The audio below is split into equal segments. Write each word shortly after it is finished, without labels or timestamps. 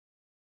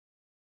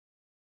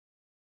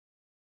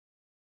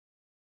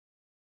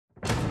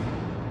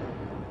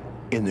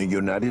In the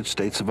United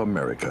States of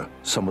America,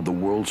 some of the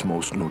world's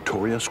most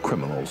notorious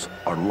criminals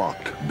are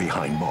locked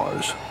behind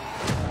bars.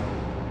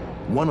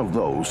 One of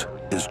those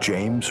is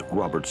James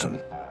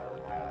Robertson.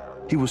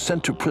 He was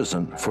sent to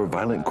prison for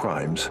violent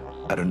crimes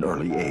at an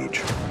early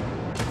age.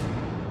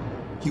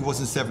 He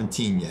wasn't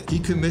 17 yet. He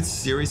commits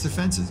serious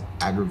offenses,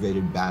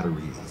 aggravated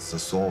batteries,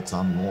 assault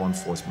on law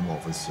enforcement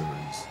officers.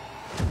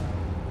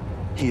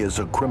 He is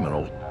a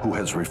criminal who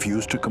has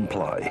refused to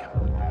comply.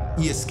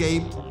 He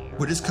escaped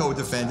with his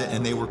co-defendant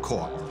and they were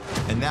caught.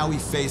 And now he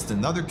faced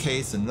another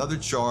case, another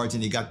charge,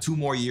 and he got 2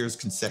 more years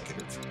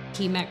consecutive.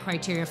 He met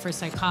criteria for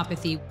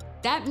psychopathy.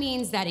 That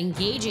means that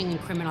engaging in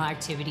criminal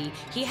activity,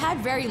 he had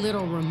very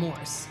little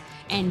remorse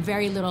and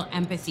very little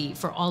empathy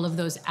for all of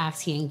those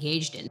acts he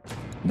engaged in.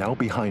 Now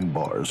behind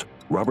bars,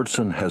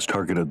 Robertson has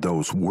targeted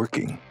those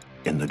working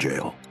in the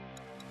jail.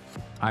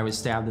 I was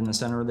stabbed in the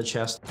center of the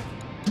chest,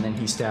 and then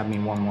he stabbed me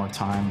one more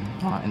time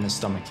in the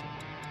stomach.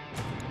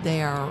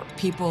 They are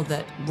people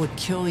that would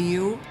kill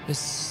you as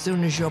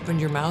soon as you opened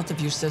your mouth if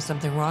you said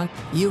something wrong.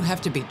 You have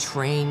to be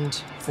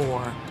trained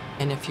for,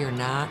 and if you're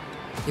not,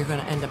 you're going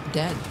to end up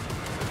dead.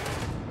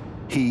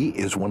 He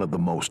is one of the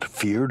most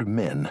feared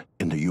men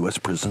in the U.S.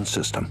 prison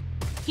system.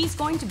 He's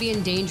going to be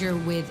in danger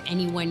with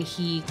anyone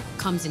he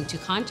comes into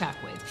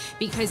contact with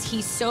because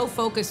he's so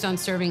focused on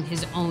serving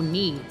his own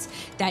needs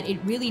that it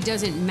really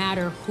doesn't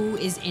matter who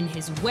is in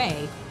his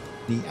way.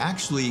 He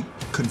actually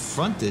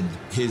confronted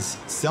his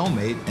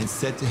cellmate and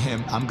said to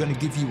him, I'm going to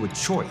give you a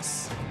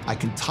choice. I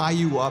can tie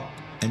you up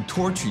and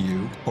torture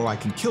you, or I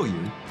can kill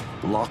you.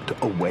 Locked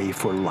away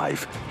for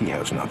life, he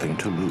has nothing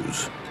to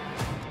lose.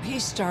 He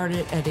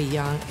started at a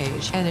young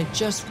age, and it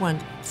just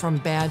went from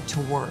bad to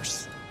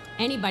worse.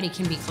 Anybody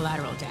can be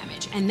collateral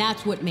damage, and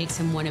that's what makes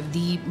him one of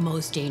the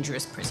most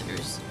dangerous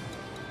prisoners.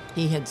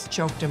 He had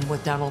choked him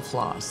with dental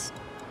floss,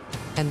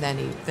 and then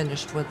he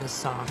finished with a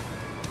saw.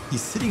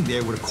 He's sitting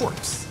there with a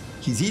corpse.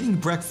 He's eating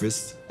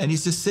breakfast, and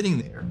he's just sitting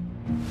there.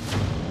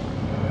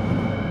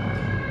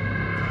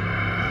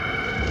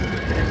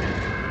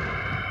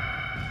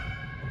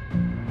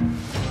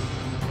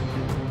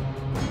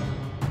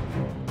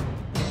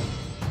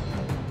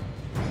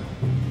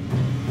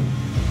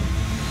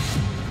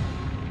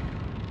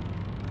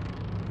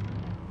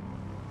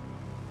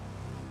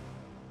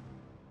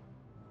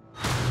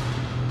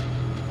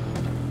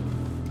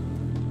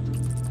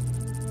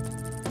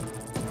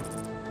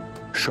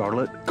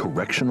 Charlotte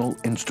Correctional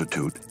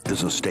Institute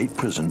is a state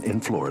prison in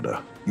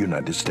Florida,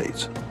 United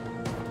States.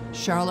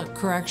 Charlotte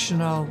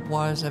Correctional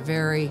was a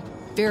very,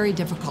 very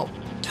difficult,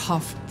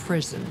 tough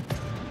prison.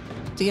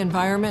 The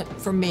environment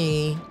for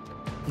me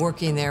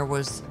working there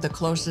was the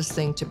closest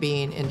thing to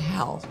being in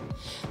hell.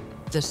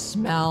 The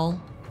smell,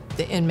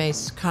 the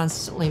inmates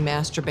constantly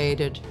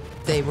masturbated.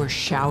 They were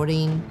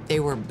shouting, they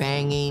were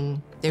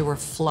banging, they were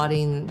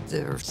flooding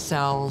their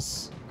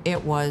cells.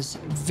 It was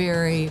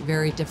very,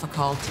 very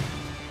difficult.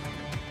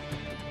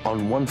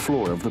 On one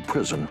floor of the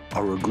prison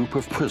are a group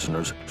of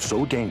prisoners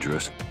so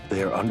dangerous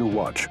they are under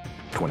watch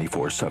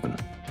 24/7.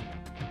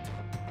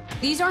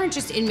 These aren't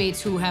just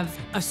inmates who have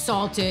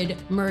assaulted,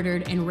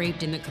 murdered, and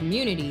raped in the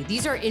community.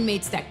 These are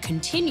inmates that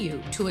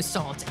continue to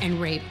assault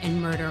and rape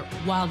and murder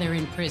while they're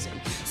in prison.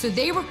 So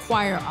they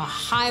require a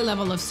high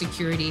level of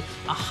security,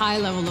 a high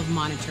level of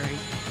monitoring.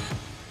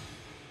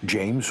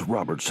 James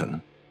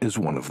Robertson is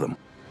one of them.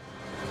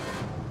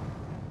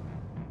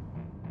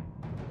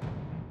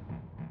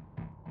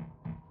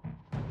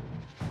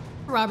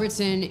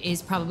 Robertson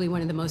is probably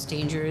one of the most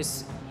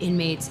dangerous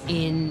inmates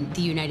in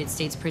the United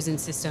States prison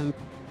system.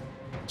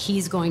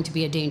 He's going to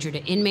be a danger to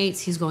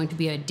inmates, he's going to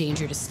be a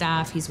danger to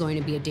staff, he's going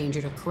to be a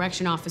danger to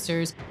correction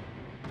officers.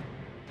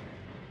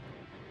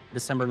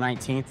 December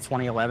 19th,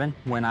 2011,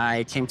 when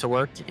I came to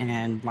work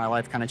and my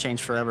life kind of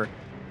changed forever.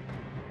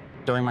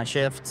 During my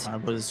shift, I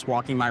was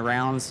walking my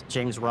rounds.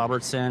 James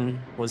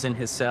Robertson was in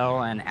his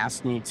cell and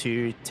asked me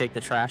to take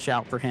the trash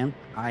out for him.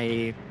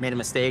 I made a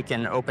mistake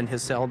and opened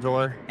his cell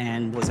door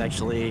and was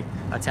actually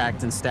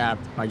attacked and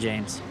stabbed by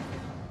James.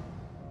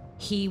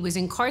 He was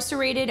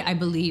incarcerated, I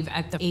believe,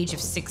 at the age of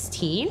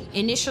 16.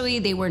 Initially,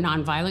 they were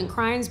nonviolent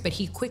crimes, but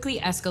he quickly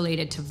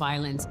escalated to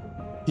violence.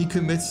 He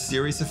commits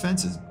serious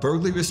offenses: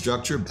 burglary of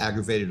structure,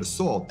 aggravated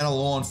assault, and a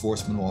law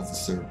enforcement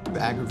officer,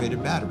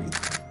 aggravated battery.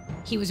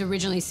 He was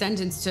originally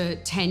sentenced to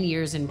 10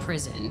 years in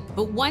prison,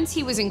 but once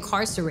he was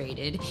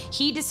incarcerated,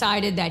 he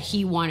decided that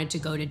he wanted to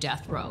go to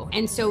death row.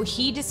 And so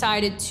he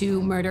decided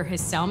to murder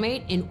his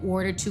cellmate in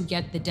order to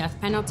get the death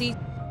penalty.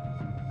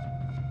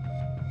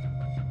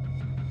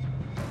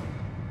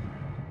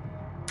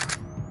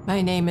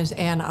 My name is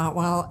Ann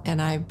Otwell,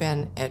 and I've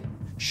been at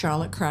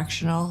Charlotte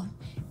Correctional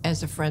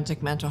as a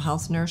forensic mental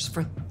health nurse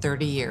for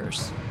 30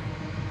 years.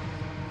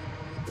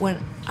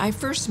 When I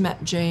first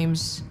met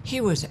James, he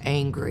was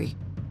angry.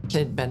 He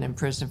had been in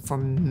prison for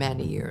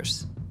many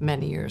years,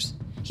 many years.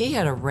 He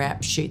had a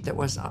rap sheet that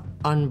was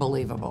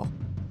unbelievable.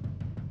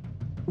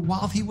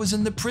 While he was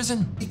in the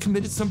prison, he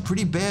committed some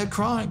pretty bad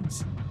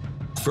crimes.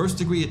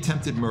 First-degree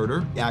attempted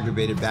murder,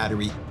 aggravated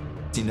battery.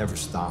 He never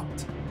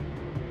stopped.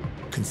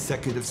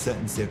 Consecutive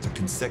sentence after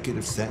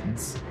consecutive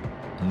sentence.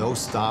 no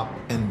stop,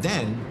 and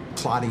then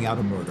plotting out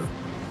a murder.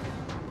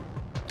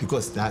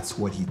 Because that's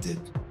what he did.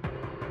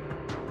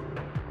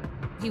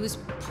 He was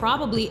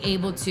probably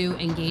able to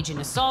engage in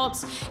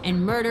assaults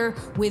and murder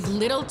with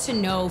little to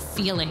no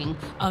feeling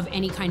of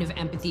any kind of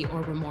empathy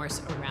or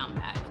remorse around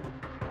that.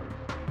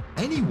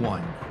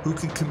 Anyone who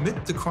can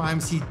commit the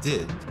crimes he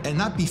did and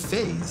not be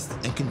fazed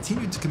and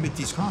continue to commit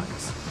these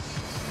crimes,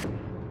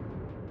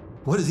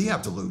 what does he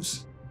have to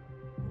lose?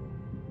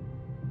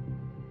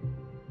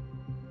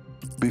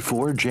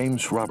 Before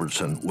James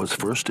Robertson was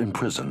first in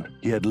prison,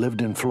 he had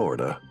lived in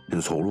Florida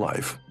his whole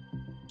life.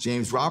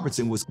 James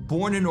Robertson was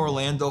born in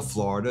Orlando,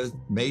 Florida,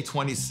 May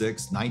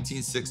 26,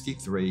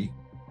 1963.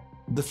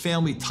 The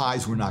family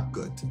ties were not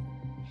good.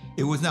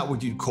 It was not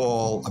what you'd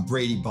call a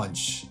Brady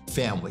Bunch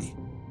family.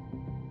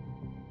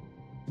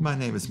 My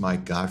name is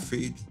Mike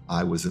Gottfried.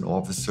 I was an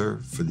officer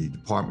for the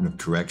Department of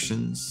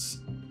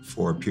Corrections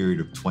for a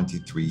period of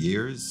 23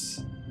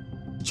 years.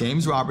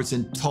 James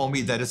Robertson told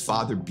me that his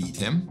father beat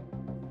him.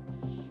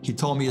 He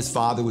told me his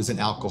father was an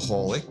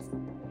alcoholic.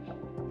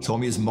 He told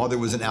me his mother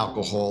was an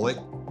alcoholic.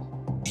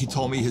 He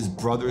told me his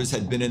brothers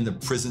had been in the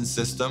prison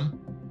system.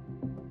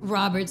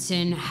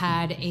 Robertson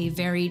had a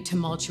very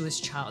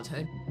tumultuous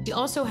childhood. He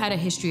also had a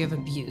history of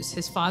abuse.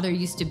 His father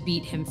used to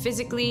beat him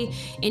physically.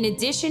 In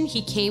addition,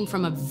 he came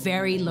from a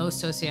very low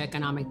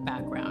socioeconomic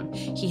background.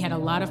 He had a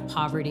lot of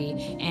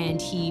poverty,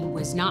 and he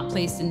was not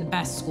placed in the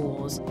best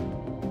schools.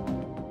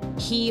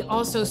 He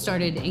also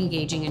started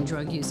engaging in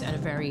drug use at a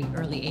very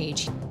early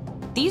age.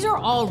 These are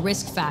all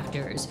risk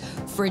factors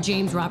for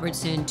James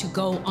Robertson to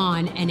go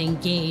on and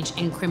engage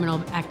in criminal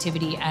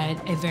activity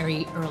at a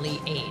very early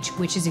age,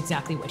 which is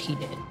exactly what he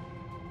did.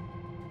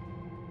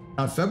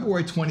 On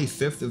February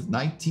 25th of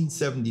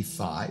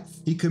 1975,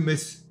 he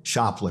commits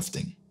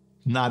shoplifting.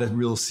 Not a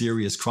real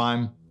serious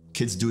crime.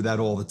 Kids do that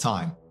all the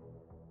time.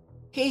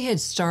 He had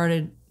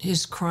started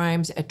his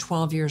crimes at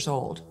 12 years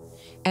old,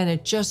 and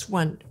it just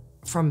went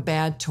from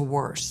bad to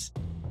worse.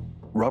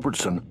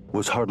 Robertson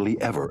was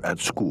hardly ever at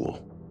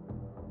school.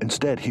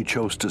 Instead, he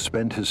chose to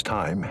spend his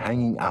time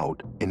hanging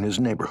out in his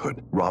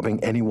neighborhood, robbing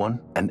anyone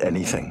and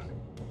anything.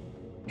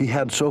 He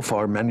had so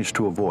far managed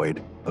to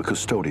avoid a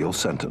custodial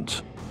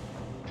sentence.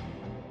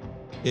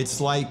 It's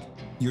like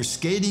you're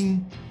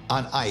skating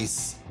on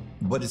ice,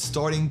 but it's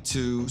starting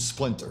to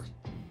splinter.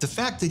 The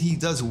fact that he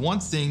does one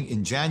thing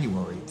in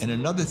January and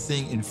another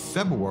thing in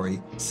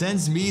February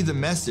sends me the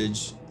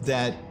message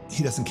that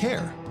he doesn't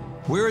care.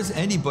 Where is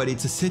anybody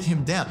to sit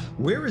him down?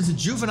 Where is a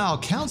juvenile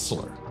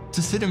counselor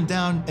to sit him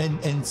down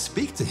and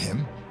speak to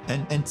him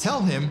and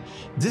tell him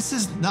this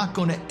is not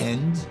going to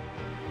end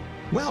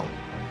well?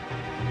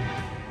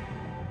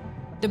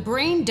 The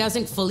brain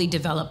doesn't fully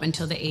develop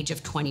until the age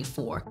of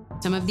 24.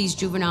 Some of these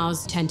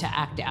juveniles tend to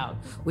act out,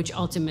 which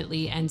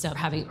ultimately ends up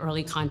having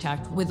early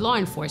contact with law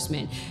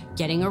enforcement,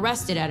 getting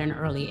arrested at an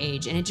early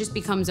age, and it just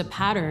becomes a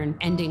pattern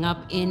ending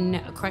up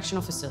in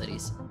correctional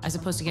facilities as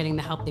opposed to getting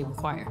the help they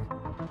require.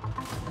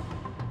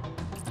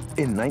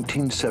 In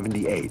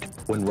 1978,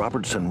 when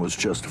Robertson was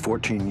just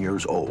 14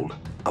 years old,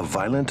 a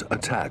violent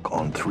attack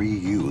on 3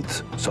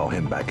 youths saw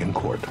him back in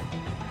court.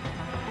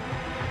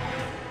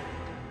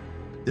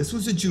 This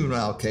was a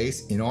juvenile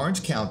case in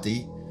Orange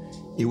County.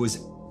 It was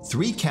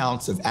 3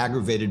 counts of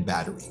aggravated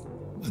battery.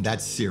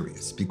 That's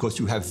serious because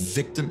you have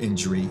victim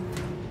injury.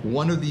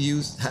 One of the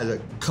youths had a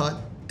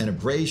cut and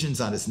abrasions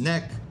on his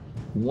neck.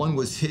 One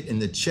was hit in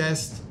the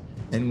chest,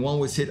 and one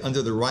was hit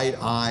under the right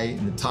eye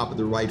and the top of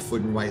the right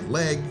foot and right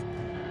leg.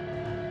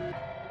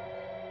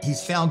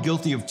 He's found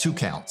guilty of 2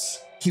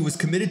 counts. He was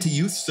committed to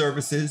youth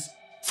services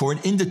for an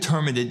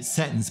indeterminate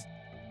sentence.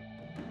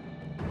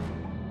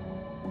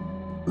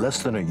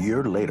 Less than a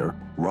year later,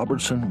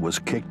 Robertson was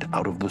kicked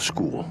out of the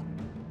school,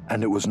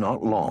 and it was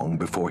not long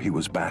before he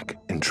was back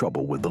in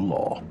trouble with the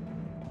law.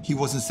 He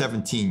wasn't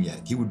 17 yet.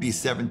 He would be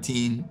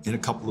 17 in a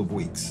couple of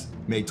weeks,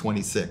 May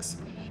 26.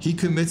 He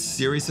commits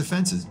serious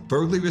offenses.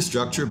 Burglary of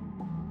structure.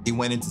 He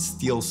went in to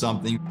steal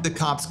something. The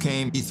cops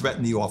came. He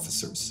threatened the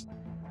officers.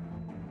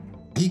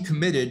 He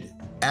committed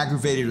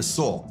aggravated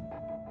assault,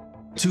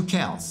 2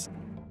 counts.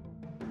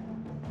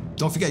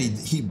 Don't forget,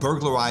 he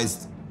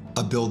burglarized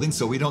a building,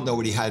 so we don't know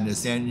what he had in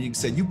his hand. And he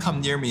said, you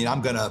come near me and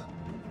I'm gonna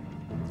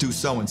do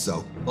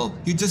so-and-so. Well,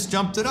 you just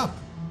jumped it up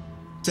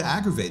to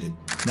aggravated.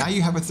 Now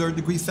you have a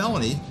 3rd-degree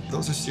felony.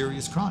 Those are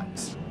serious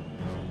crimes.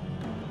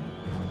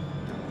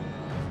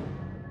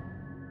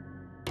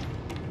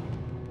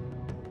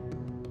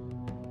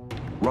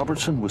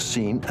 Robertson was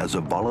seen as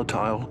a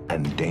volatile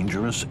and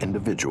dangerous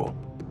individual.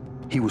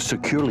 He was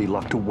securely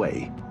locked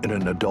away in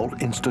an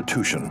adult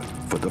institution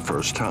for the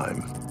first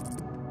time.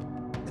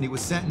 And he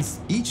was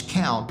sentenced each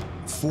count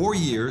 4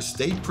 years,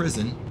 state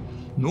prison.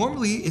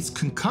 Normally it's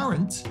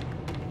concurrent.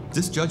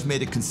 This judge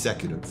made it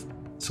consecutive.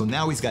 So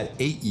now he's got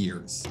 8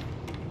 years.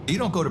 You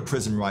don't go to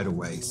prison right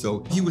away.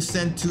 So he was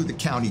sent to the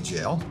county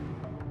jail.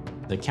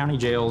 The county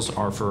jails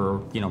are for,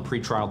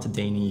 pretrial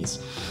detainees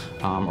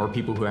or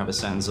people who have a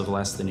sentence of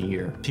less than a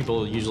year.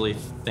 People usually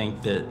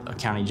think that a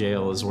county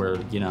jail is where,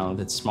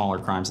 that's smaller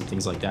crimes and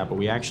things like that, but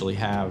we actually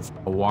have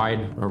a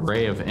wide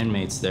array of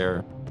inmates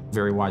there.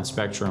 Very wide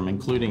spectrum,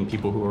 including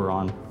people who are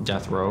on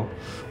death row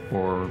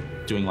or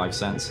doing life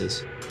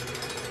sentences.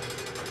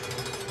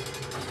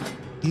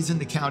 He's in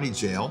the county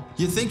jail.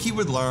 You think he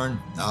would learn?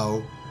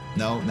 No,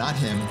 not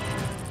him.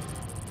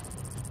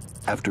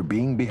 After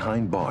being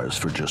behind bars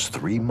for just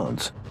 3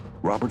 months,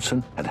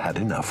 Robertson had had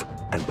enough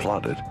and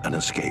plotted an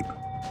escape.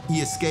 He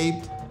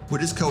escaped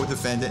with his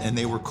co-defendant and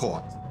they were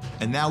caught.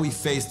 And now he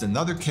faced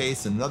another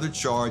case, another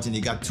charge, and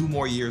he got 2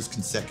 more years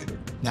consecutive.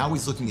 Now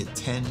he's looking at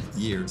 10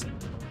 years.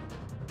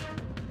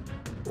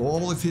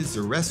 All of his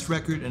arrest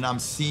record, and I'm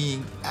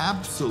seeing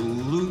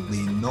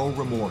absolutely no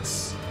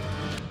remorse.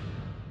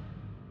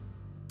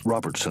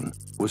 Robertson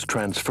was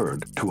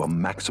transferred to a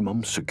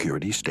maximum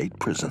security state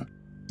prison.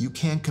 You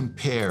can't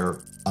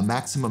compare a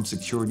maximum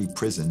security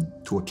prison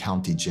to a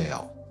county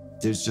jail.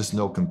 There's just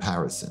no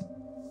comparison.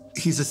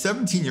 He's a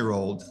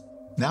 17-year-old.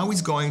 Now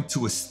he's going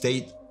to a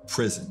state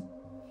prison.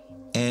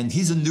 And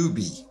he's a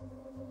newbie.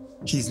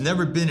 He's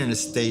never been in a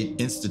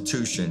state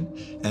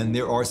institution, and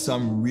there are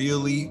some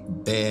really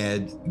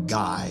bad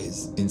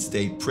guys in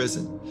state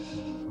prison.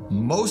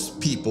 Most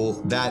people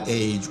that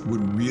age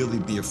would really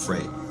be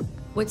afraid.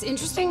 What's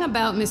interesting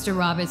about Mr.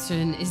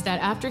 Robertson is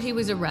that after he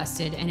was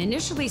arrested and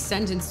initially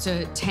sentenced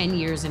to 10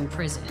 years in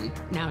prison,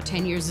 now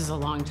 10 years is a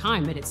long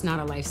time, but it's not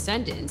a life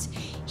sentence,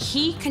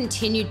 he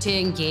continued to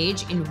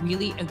engage in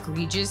really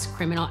egregious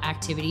criminal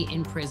activity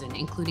in prison,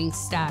 including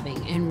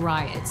stabbing and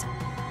riots.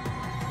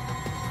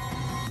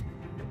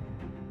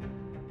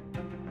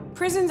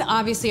 Prisons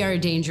obviously are a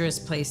dangerous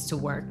place to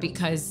work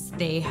because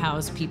they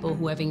house people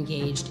who have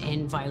engaged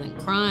in violent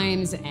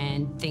crimes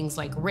and things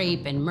like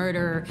rape and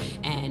murder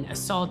and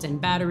assault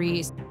and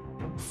batteries.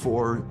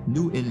 For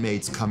new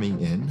inmates coming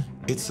in,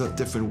 it's a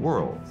different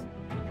world.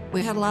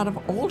 We had a lot of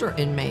older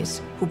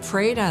inmates who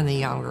preyed on the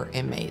younger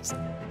inmates.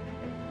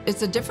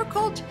 It's a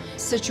difficult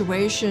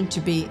situation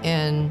to be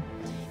in,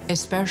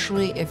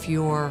 especially if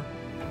you're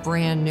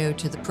brand new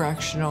to the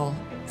correctional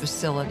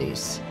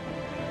facilities.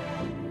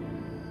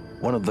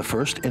 One of the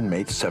first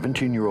inmates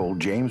 17-year-old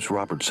James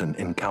Robertson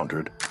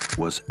encountered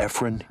was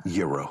Efren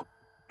Yero.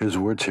 His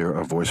words here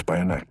are voiced by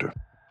an actor.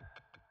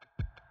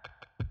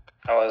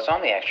 I was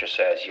on the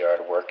exercise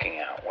yard working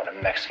out when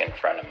a Mexican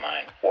friend of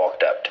mine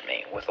walked up to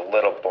me with a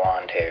little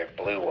blonde-haired,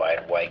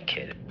 blue-eyed white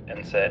kid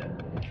and said,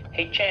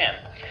 "Hey, Jam,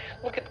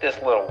 look at this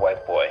little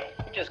white boy.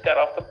 He just got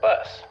off the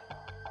bus."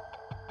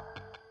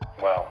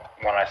 Well,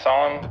 when I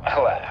saw him, I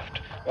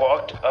laughed,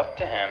 walked up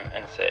to him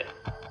and said,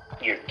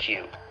 "You're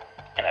cute."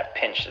 And I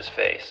pinched his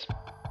face.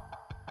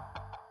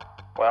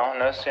 Well,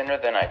 no sooner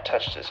than I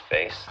touched his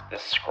face,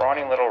 this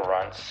scrawny little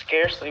runt,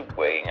 scarcely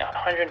weighing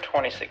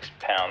 126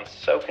 pounds,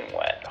 soaking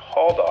wet,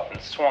 hauled off and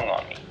swung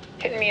on me,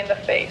 hitting me in the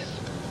face.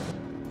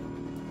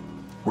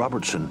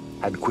 Robertson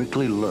had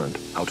quickly learned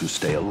how to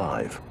stay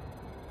alive.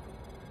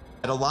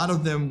 And a lot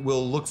of them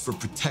will look for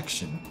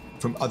protection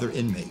from other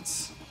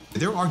inmates.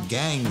 There are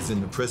gangs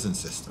in the prison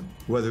system,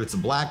 whether it's a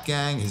black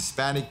gang,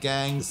 Hispanic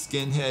gang,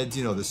 skinheads,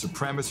 the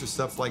supremacists or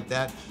stuff like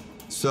that.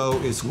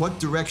 So it's what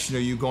direction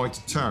are you going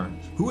to turn?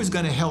 Who is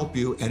going to help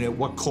you and at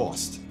what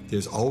cost?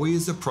 There's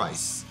always a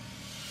price.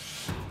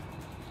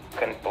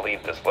 Couldn't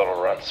believe this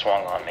little runt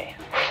swung on me.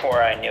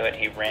 Before I knew it,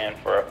 he ran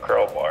for a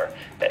curl bar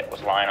that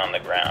was lying on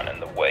the ground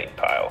in the weight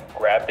pile,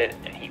 grabbed it,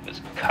 and he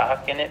was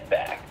cocking it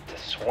back to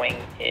swing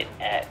it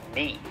at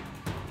me.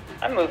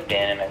 I moved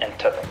in and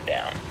took him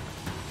down.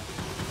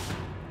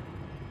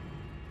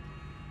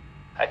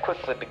 I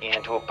quickly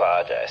began to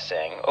apologize,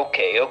 saying,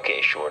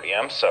 Okay, shorty,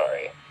 I'm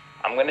sorry.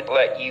 I'm gonna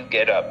let you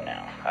get up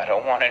now. I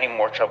don't want any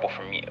more trouble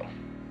from you."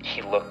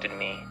 He looked at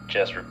me,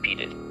 just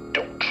repeated,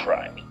 don't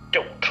try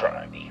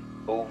me,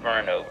 over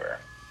and over,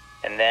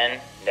 and then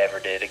never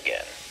did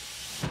again.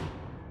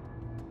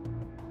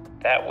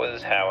 That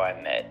was how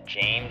I met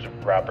James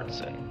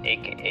Robertson,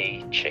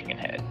 aka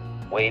Chickenhead,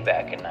 way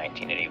back in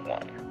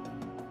 1981.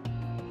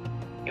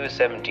 He was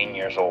 17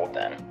 years old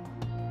then.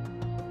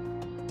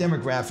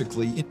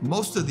 Demographically,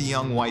 most of the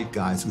young white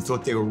guys who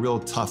thought they were real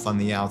tough on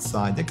the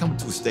outside, they come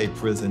to a state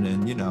prison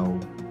and,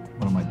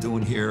 what am I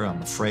doing here?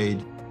 I'm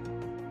afraid.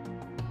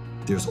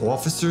 There's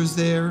officers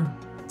there.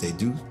 They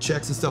do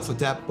checks and stuff like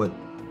that, but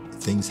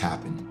things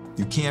happen.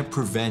 You can't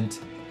prevent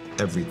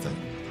everything.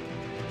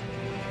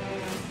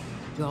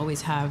 You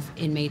always have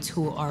inmates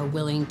who are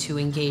willing to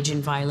engage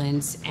in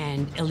violence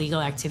and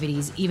illegal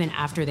activities even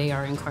after they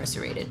are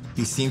incarcerated.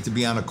 He seemed to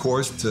be on a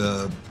course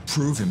to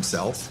prove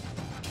himself.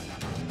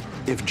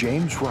 If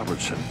James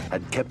Robertson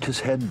had kept his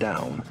head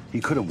down, he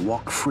could have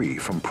walked free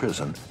from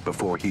prison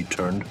before he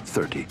turned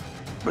 30.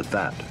 But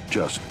that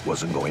just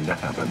wasn't going to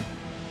happen.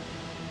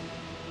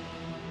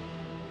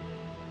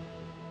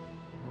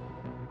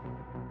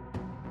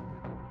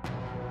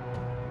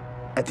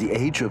 At the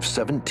age of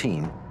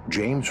 17,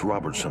 James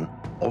Robertson,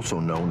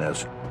 also known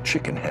as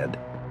Chickenhead,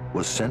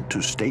 was sent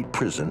to state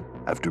prison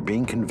after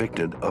being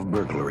convicted of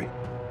burglary,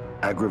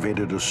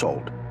 aggravated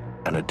assault,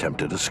 and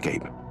attempted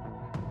escape.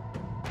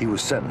 He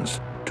was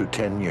sentenced to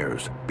 10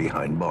 years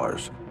behind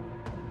bars.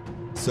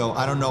 So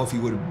I don't know if he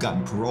would have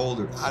gotten paroled,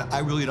 or I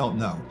really don't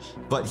know.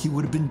 But he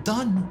would have been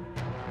done.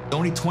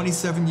 Only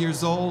 27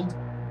 years old.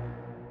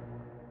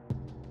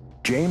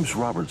 James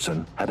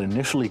Robertson had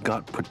initially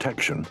got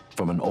protection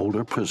from an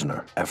older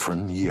prisoner,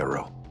 Efren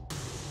Hierro.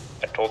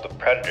 I told the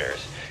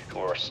predators who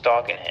were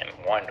stalking him,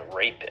 wanting to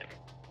rape him,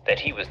 that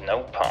he was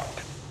no punk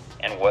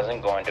and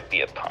wasn't going to be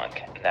a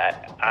punk, and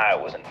that I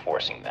was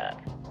enforcing that.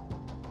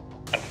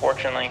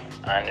 Unfortunately,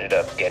 I ended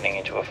up getting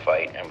into a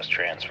fight and was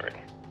transferred.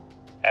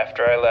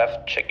 After I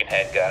left,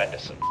 Chickenhead got into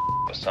some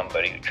with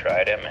somebody who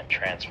tried him and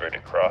transferred to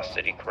Cross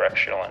City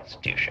Correctional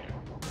Institution.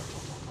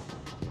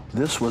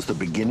 This was the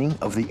beginning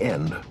of the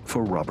end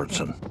for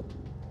Robertson.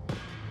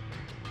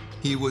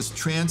 He was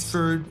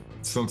transferred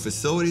from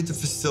facility to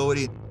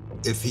facility.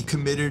 If he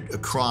committed a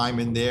crime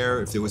in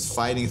there, if there was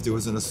fighting, if there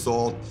was an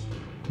assault,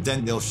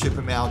 then they'll ship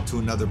him out to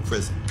another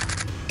prison.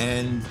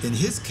 And in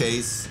his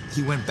case,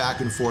 he went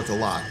back and forth a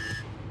lot.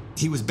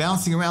 He was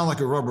bouncing around like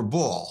a rubber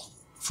ball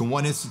from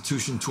one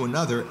institution to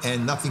another,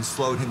 and nothing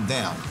slowed him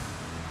down.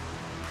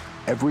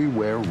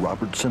 Everywhere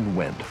Robertson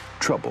went,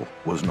 trouble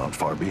was not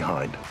far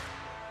behind.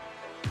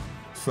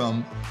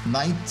 From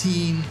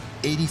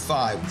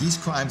 1985, these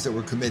crimes that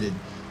were committed,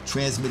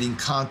 transmitting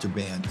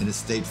contraband in a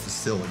state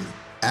facility,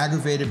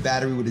 aggravated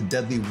battery with a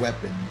deadly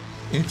weapon,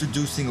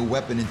 introducing a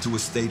weapon into a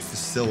state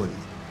facility,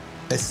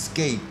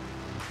 escape,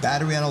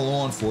 battery on a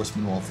law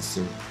enforcement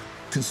officer,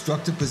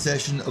 constructive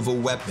possession of a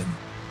weapon.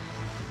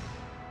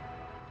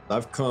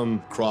 I've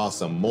come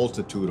across a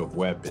multitude of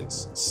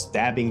weapons,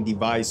 stabbing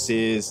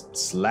devices,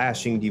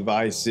 slashing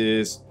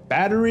devices,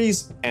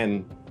 batteries,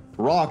 and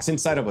rocks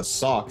inside of a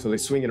sock, so they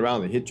swing it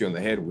around and hit you on the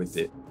head with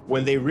it.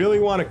 When they really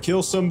want to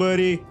kill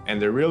somebody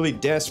and they're really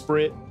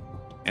desperate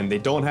and they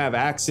don't have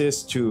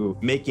access to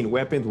making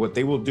weapons, what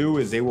they will do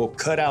is they will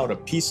cut out a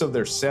piece of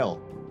their cell,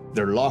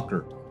 their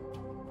locker.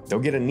 They'll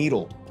get a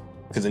needle,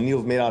 because the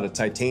needle's made out of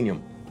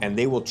titanium, and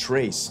they will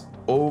trace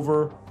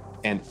over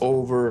and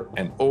over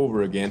and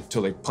over again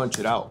till they punch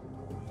it out.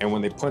 And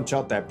when they punch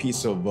out that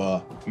piece of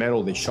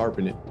metal, they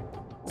sharpen it.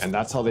 And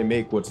that's how they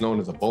make what's known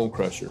as a bone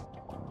crusher.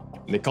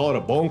 And they call it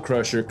a bone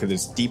crusher because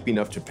it's deep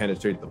enough to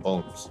penetrate the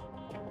bones.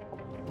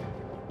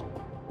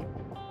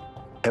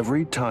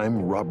 Every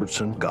time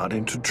Robertson got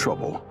into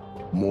trouble,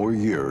 more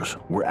years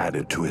were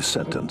added to his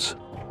sentence.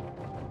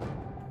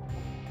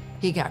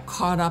 He got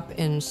caught up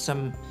in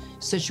some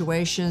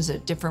situations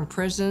at different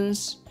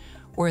prisons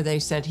where they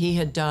said he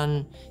had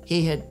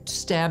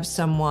stabbed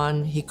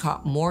someone, he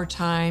caught more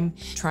time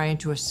trying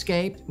to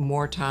escape,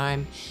 more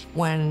time.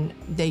 When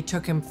they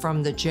took him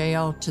from the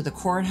jail to the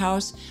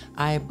courthouse,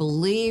 I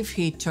believe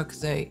he took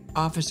the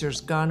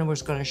officer's gun and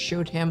was going to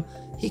shoot him.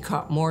 He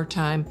caught more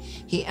time.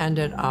 He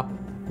ended up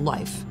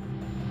life.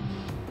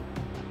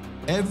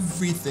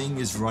 Everything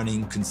is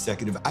running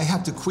consecutive. I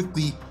have to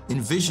quickly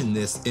envision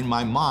this in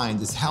my mind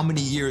as how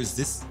many years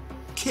this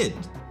kid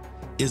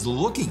is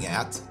looking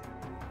at,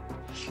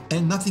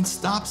 and nothing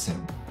stops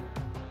him.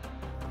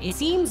 It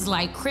seems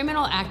like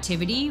criminal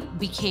activity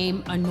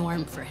became a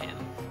norm for him.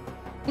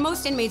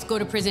 Most inmates go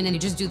to prison and they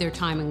just do their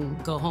time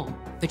and go home,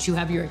 but you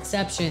have your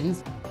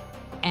exceptions.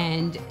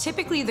 And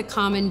typically the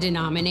common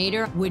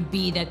denominator would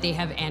be that they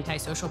have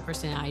antisocial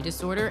personality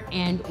disorder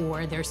and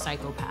or they're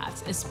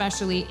psychopaths,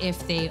 especially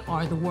if they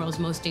are the world's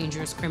most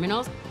dangerous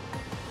criminals.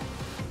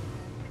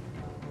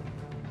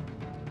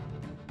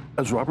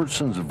 As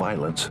Robertson's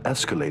violence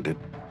escalated,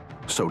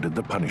 so did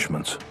the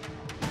punishments.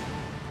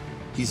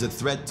 He's a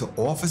threat to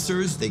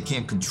officers. They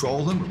can't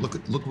control him.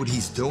 Look what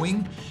he's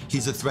doing.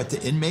 He's a threat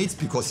to inmates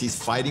because he's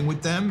fighting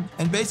with them.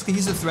 And basically,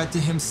 he's a threat to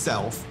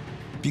himself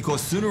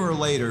because sooner or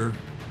later,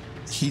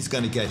 he's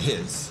going to get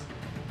his.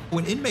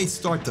 When inmates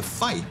start to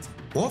fight,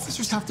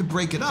 officers have to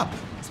break it up.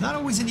 It's not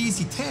always an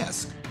easy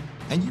task,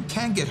 and you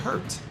can get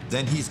hurt.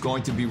 Then he's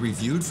going to be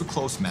reviewed for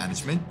close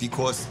management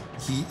because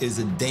he is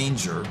a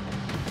danger.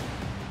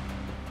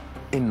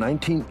 In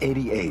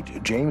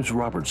 1988, James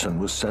Robertson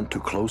was sent to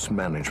close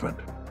management,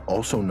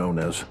 also known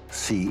as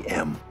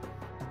CM.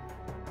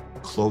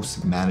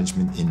 Close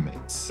management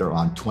inmates. They're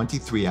on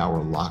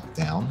 23-hour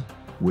lockdown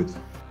with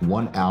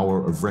 1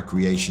 hour of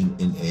recreation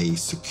in a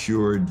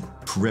secured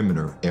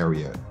perimeter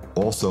area,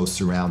 also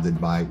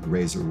surrounded by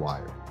razor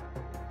wire.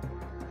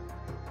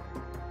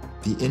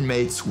 The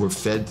inmates were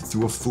fed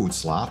through a food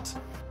slot.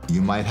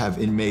 You might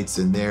have inmates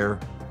in there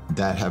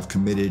that have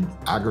committed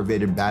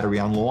aggravated battery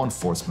on law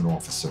enforcement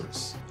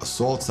officers,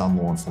 assaults on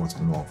law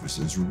enforcement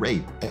officers,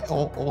 rape,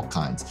 all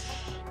kinds.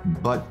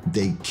 But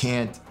they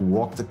can't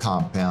walk the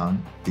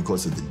compound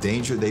because of the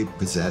danger they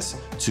possess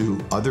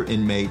to other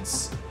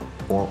inmates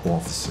or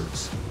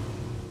officers.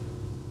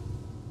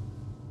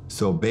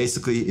 So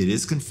basically, it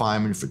is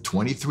confinement for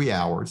 23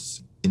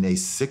 hours in a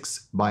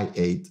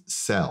 6x8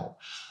 cell.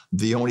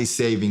 The only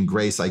saving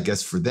grace, I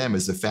guess, for them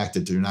is the fact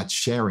that they're not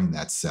sharing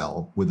that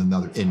cell with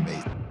another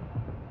inmate.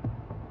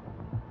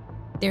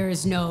 There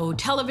is no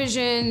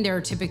television, there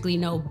are typically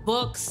no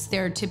books,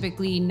 there are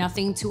typically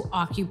nothing to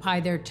occupy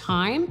their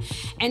time.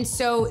 And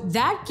so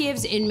that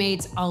gives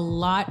inmates a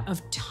lot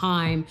of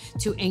time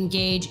to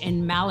engage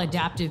in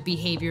maladaptive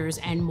behaviors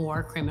and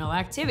more criminal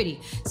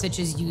activity, such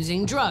as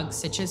using drugs,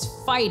 such as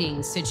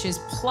fighting, such as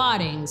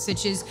plotting,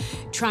 such as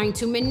trying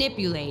to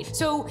manipulate.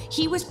 So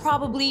he was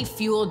probably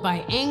fueled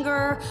by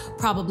anger,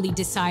 probably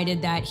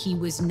decided that he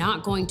was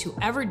not going to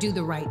ever do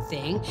the right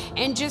thing,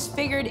 and just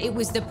figured it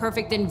was the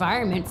perfect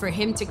environment for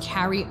him to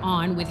carry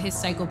on with his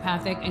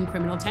psychopathic and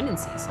criminal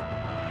tendencies.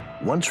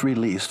 Once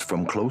released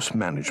from close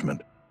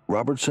management,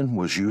 Robertson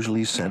was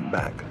usually sent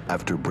back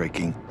after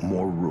breaking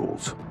more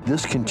rules.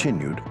 This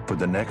continued for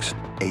the next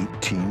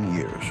 18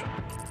 years.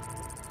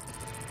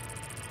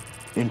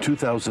 In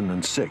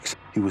 2006,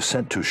 he was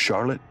sent to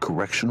Charlotte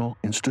Correctional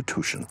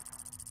Institution.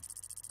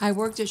 I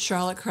worked at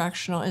Charlotte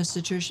Correctional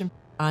Institution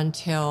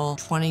until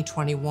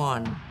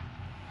 2021.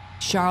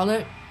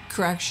 Charlotte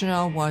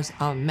Correctional was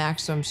a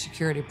maximum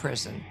security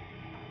prison.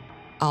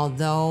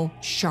 Although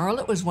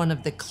Charlotte was one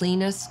of the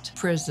cleanest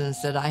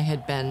prisons that I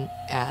had been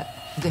at,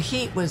 the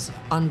heat was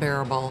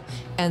unbearable,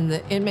 and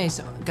the inmates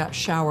got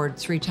showered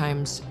 3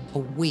 times a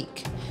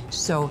week.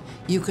 So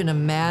you can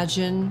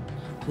imagine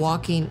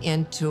walking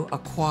into a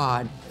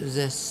quad,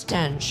 the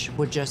stench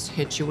would just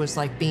hit you. It was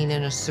like being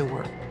in a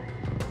sewer.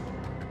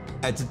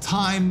 At the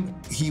time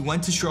he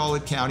went to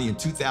Charlotte County in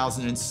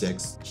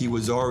 2006, he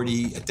was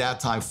already, at that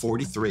time,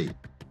 43,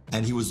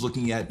 and he was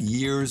looking at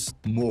years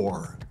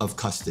more of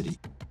custody.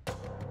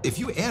 If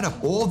you add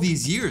up all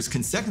these years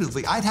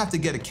consecutively, I'd have to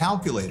get a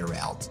calculator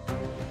out.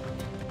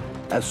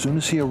 As soon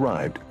as he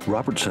arrived,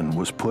 Robertson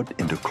was put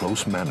into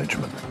close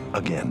management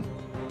again.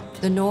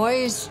 The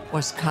noise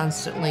was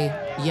constantly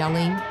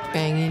yelling,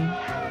 banging,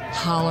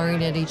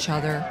 hollering at each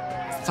other,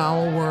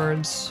 foul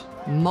words.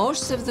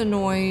 Most of the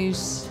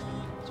noise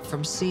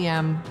from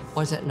CM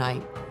was at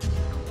night.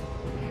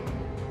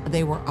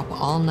 They were up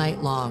all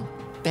night long,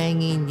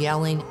 banging,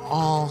 yelling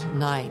all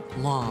night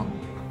long.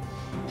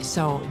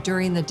 So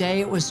during the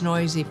day it was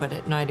noisy, but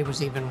at night it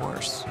was even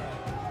worse.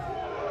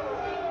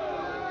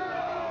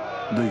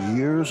 The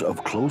years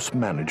of close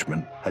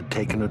management had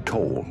taken a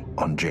toll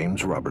on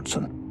James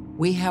Robertson.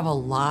 We have a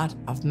lot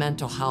of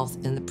mental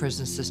health in the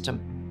prison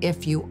system.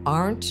 If you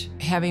aren't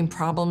having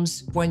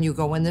problems when you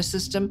go in the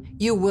system,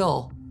 you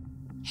will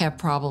have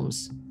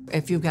problems.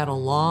 If you've got a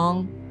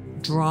long,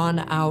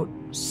 drawn-out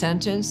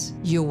sentence,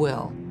 you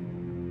will.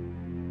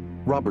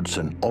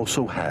 Robertson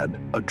also had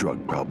a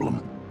drug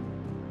problem.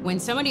 When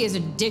somebody is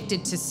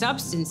addicted to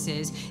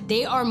substances,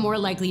 they are more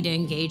likely to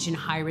engage in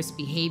high-risk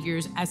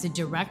behaviors as a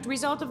direct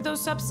result of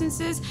those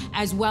substances,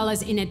 as well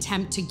as in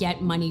attempt to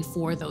get money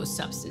for those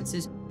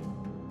substances.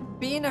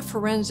 Being a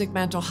forensic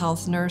mental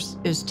health nurse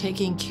is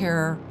taking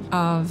care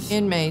of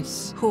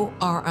inmates who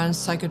are on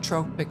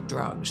psychotropic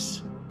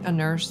drugs. A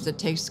nurse that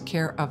takes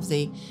care of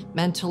the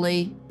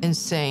mentally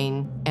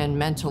insane and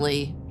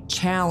mentally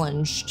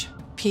challenged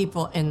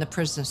people in the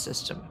prison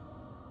system.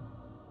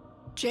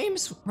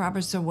 James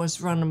Robertson was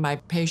one of my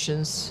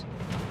patients.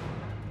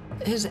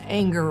 His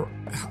anger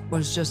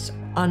was just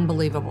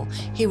unbelievable.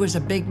 He was a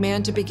big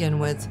man to begin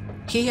with.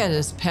 He had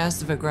his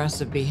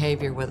passive-aggressive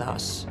behavior with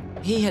us.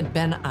 He had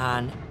been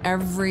on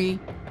every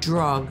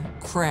drug,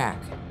 crack,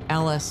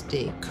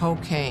 LSD,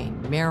 cocaine,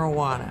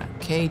 marijuana,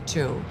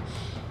 K2.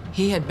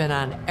 He had been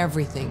on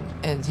everything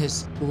in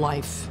his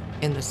life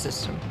in the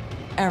system.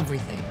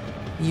 Everything.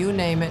 You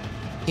name it,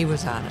 he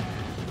was on it.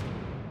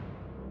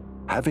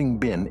 Having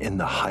been in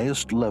the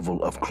highest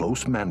level of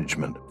close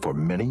management for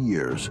many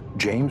years,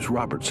 James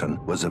Robertson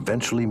was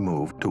eventually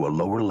moved to a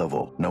lower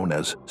level known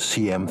as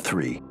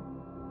CM3.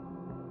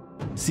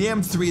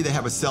 CM3, they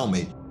have a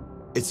cellmate.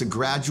 It's a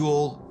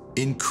gradual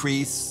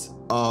increase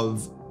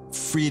of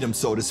freedom,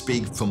 so to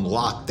speak, from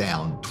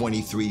lockdown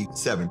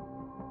 23/7.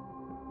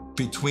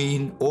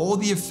 Between all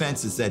the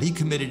offenses that he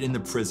committed in the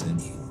prison,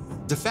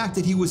 the fact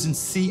that he was in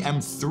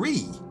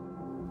CM3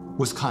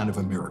 was kind of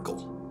a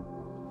miracle,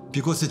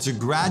 because it's a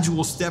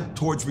gradual step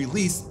towards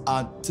release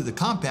to the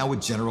compound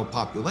with general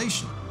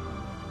population.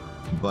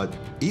 But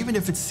even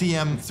if it's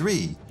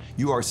CM3,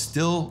 you are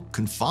still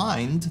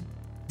confined.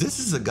 This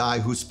is a guy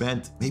who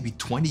spent maybe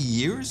 20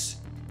 years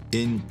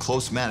in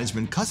close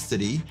management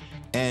custody,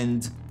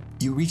 and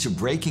you reach a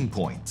breaking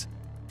point.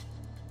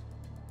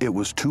 It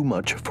was too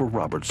much for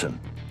Robertson.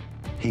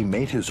 He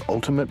made his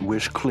ultimate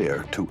wish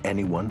clear to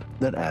anyone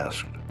that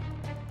asked.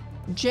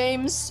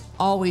 James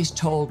always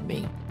told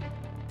me,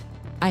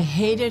 I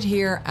hate it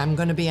here, I'm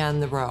gonna be on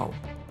the row.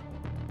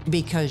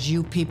 Because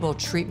you people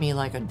treat me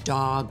like a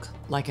dog,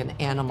 like an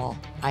animal.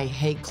 I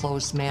hate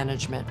close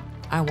management.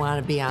 I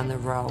wanna be on the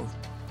row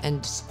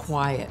and just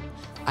quiet.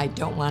 I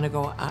don't wanna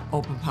go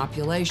open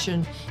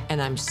population,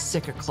 and I'm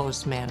sick of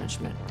close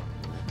management.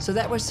 So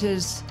that was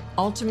his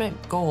ultimate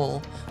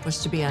goal,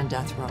 was to be on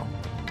death row.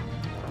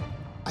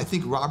 I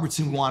think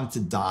Robertson wanted to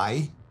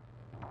die,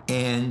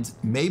 and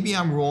maybe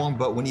I'm wrong,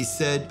 but when he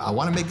said, I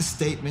want to make a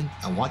statement,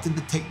 I want them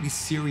to take me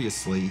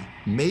seriously,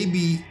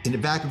 maybe in the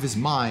back of his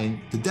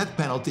mind, the death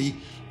penalty,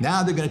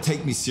 now they're going to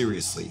take me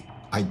seriously.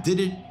 I did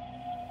it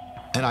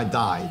and I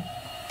died.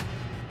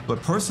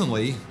 But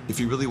personally, if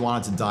he really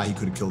wanted to die, he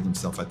could have killed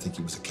himself. I think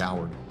he was a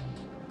coward.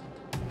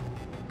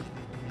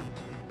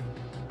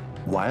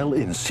 While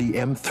in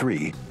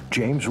CM3,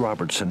 James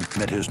Robertson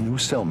met his new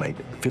cellmate,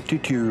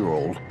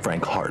 52-year-old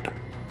Frank Hart.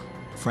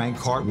 Frank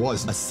Hart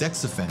was a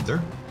sex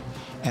offender,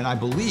 and I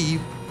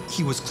believe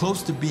he was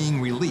close to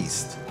being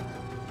released.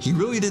 He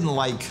really didn't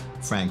like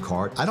Frank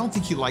Hart. I don't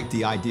think he liked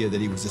the idea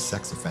that he was a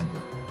sex offender.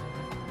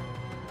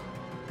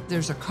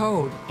 There's a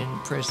code in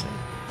prison.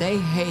 They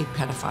hate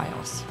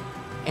pedophiles.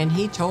 And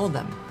he told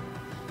them,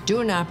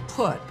 do not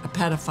put a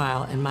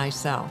pedophile in my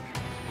cell.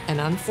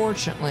 And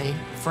unfortunately,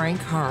 Frank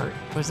Hart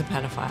was a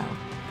pedophile.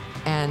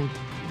 And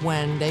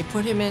when they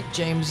put him in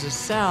James's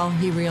cell,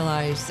 he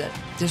realized that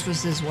this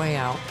was his way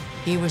out.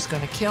 He was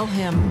going to kill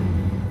him.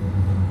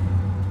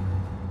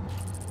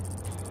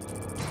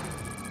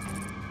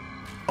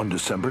 On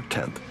December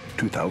 10th,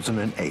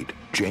 2008,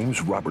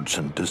 James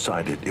Robertson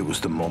decided it was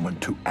the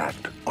moment to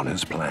act on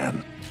his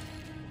plan.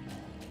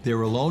 They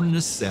were alone in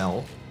a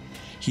cell.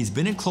 He's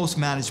been in close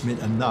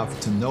management enough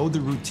to know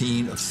the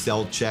routine of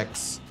cell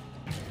checks.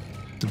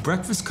 The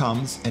breakfast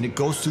comes and it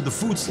goes through the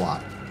food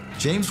slot.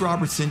 James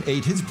Robertson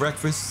ate his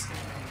breakfast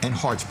and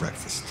Hart's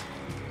breakfast.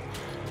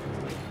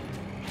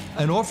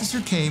 An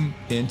officer came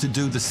in to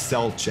do the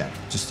cell check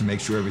just to make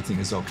sure everything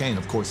is okay, and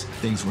of course,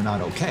 things were not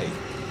okay.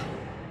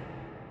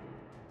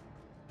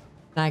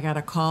 I got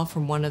a call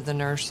from one of the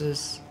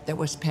nurses that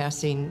was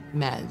passing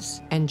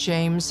meds, and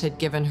James had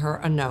given her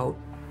a note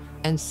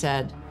and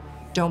said,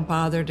 don't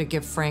bother to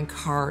give Frank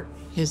Hart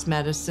his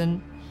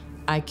medicine.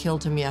 I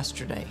killed him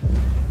yesterday.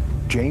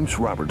 James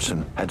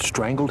Robertson had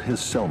strangled his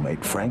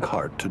cellmate Frank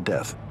Hart to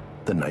death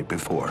the night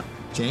before.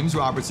 James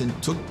Robertson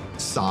took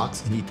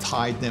socks and he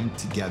tied them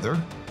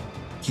together.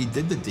 He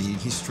did the deed.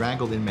 He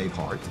strangled inmate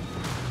Hart.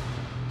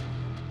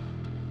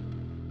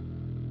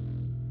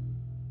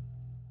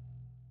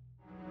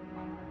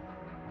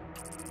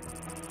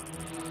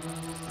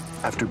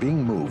 After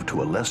being moved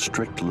to a less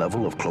strict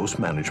level of close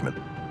management,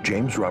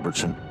 James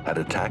Robertson had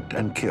attacked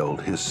and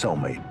killed his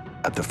cellmate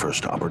at the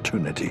first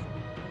opportunity.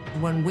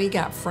 When we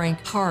got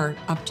Frank Hart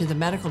up to the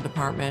medical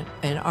department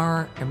in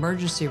our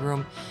emergency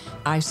room,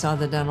 I saw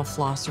the dental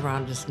floss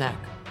around his neck.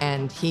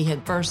 And he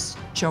had first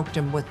choked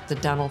him with the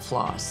dental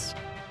floss,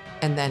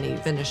 and then he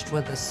finished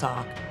with a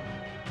sock.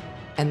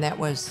 And that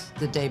was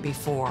the day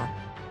before.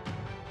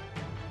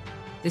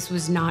 This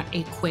was not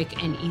a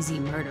quick and easy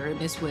murder.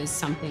 This was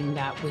something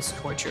that was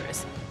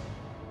torturous.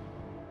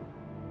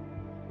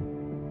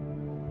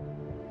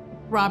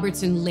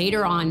 Robertson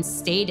later on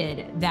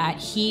stated that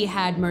he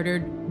had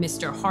murdered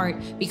Mr.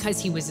 Hart because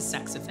he was a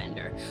sex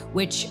offender,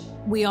 which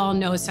we all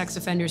know sex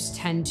offenders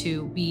tend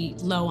to be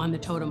low on the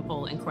totem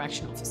pole in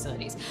correctional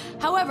facilities.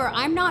 However,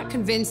 I'm not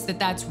convinced that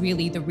that's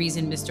really the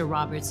reason Mr.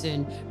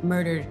 Robertson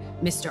murdered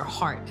Mr.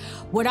 Hart.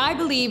 What I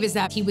believe is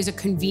that he was a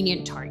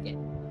convenient target.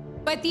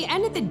 But at the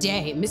end of the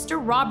day,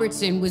 Mr.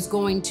 Robertson was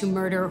going to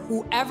murder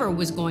whoever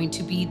was going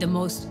to be the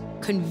most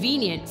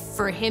convenient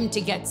for him to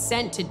get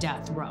sent to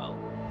death row.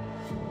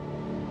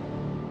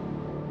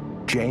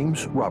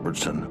 James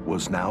Robertson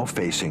was now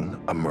facing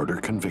a murder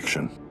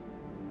conviction.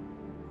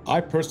 I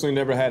personally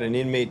never had an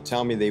inmate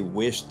tell me they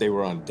wished they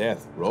were on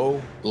death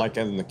row, like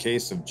in the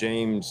case of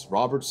James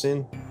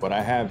Robertson, but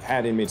I have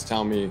had inmates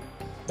tell me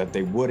that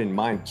they wouldn't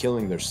mind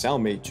killing their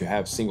cellmate to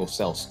have single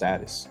cell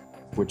status,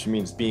 which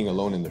means being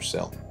alone in their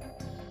cell.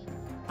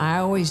 I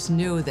always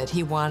knew that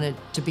he wanted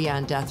to be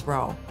on death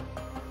row.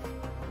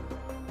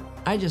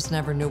 I just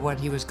never knew what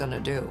he was going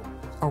to do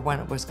or when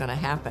it was going to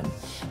happen.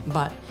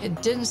 But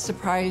it didn't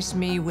surprise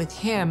me with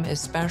him,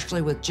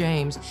 especially with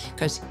James,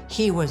 because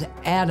he was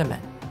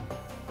adamant.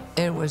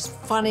 It was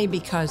funny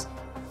because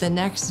the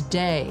next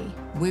day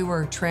we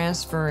were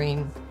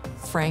transferring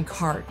Frank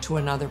Hart to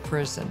another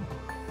prison,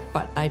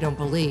 but I don't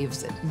believe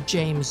that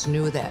James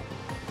knew that.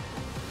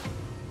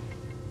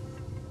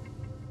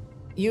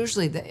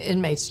 Usually the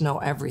inmates know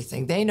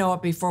everything. They know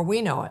it before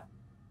we know it.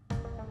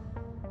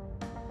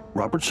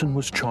 Robertson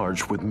was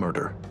charged with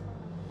murder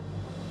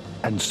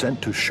and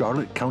sent to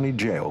Charlotte County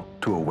Jail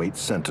to await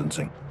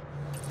sentencing.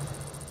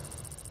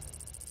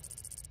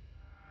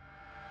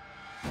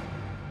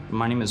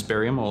 My name is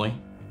Barry Amoli,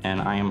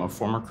 and I am a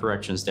former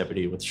corrections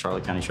deputy with the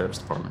Charlotte County Sheriff's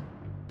Department.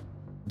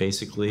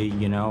 Basically,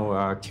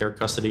 care,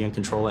 custody, and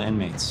control of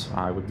inmates.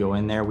 I would go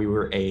in there. We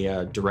were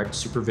a direct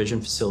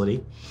supervision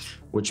facility,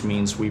 which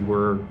means we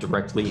were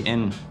directly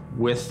in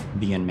with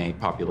the inmate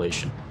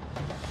population.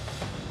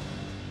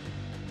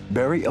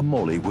 Barry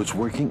Amoli was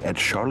working at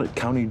Charlotte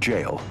County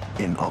Jail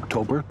in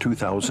October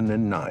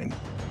 2009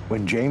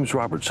 when James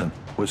Robertson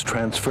was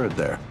transferred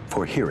there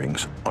for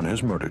hearings on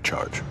his murder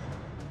charge.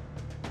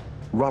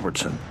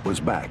 Robertson was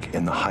back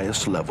in the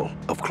highest level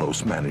of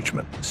close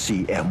management,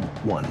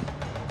 CM1.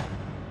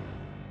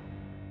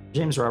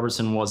 James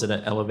Robertson was at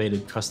an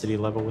elevated custody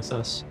level with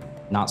us.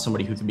 not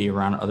somebody who could be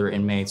around other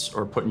inmates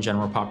or put in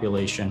general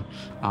population.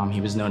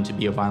 He was known to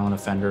be a violent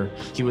offender.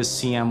 He was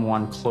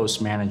CM1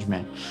 close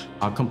management,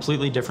 a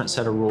completely different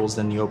set of rules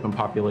than the open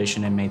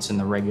population inmates in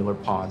the regular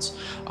pods.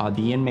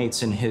 The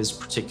inmates in his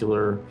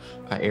particular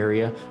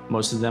area,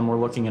 most of them were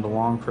looking at a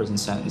long prison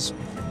sentence.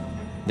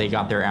 They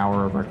got their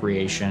hour of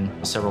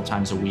recreation several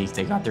times a week.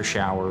 They got their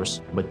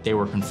showers, but they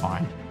were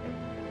confined.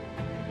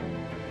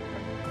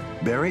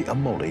 Barry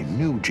Amole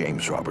knew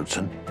James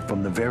Robertson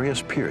from the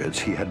various periods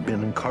he had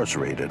been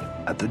incarcerated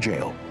at the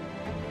jail.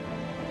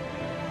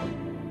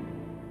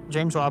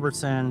 James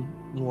Robertson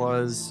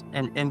was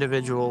an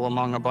individual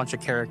among a bunch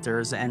of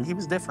characters, and he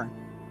was different.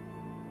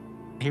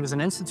 He was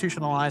an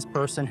institutionalized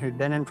person who'd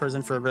been in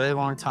prison for a very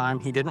long time.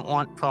 He didn't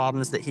want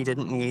problems that he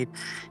didn't need.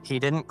 He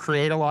didn't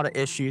create a lot of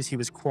issues. He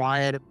was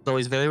quiet, though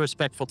he's very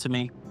respectful to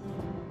me.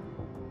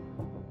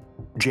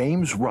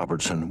 James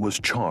Robertson was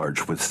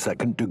charged with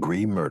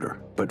second-degree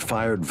murder, but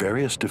fired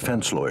various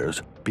defense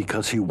lawyers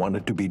because he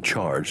wanted to be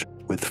charged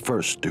with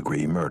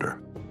first-degree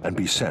murder and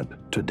be sent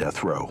to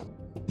death row.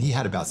 He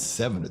had about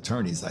 7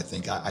 attorneys, I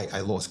think. I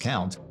lost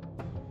count.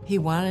 He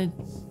wanted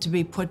to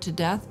be put to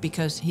death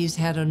because he's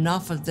had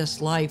enough of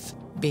this life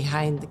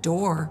behind the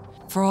door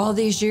for all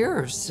these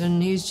years,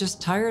 and he's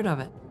just tired of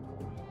it.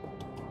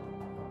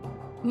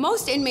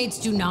 Most inmates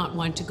do not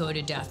want to go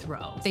to death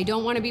row. They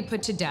don't want to be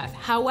put to death.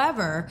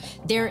 However,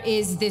 there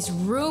is this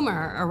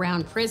rumor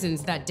around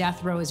prisons that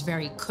death row is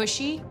very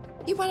cushy.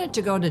 He wanted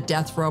to go to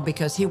death row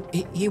because he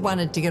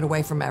wanted to get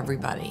away from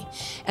everybody.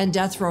 And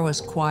death row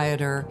is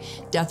quieter,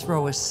 death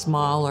row is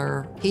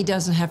smaller. He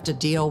doesn't have to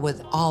deal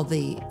with all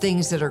the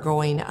things that are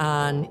going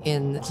on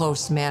in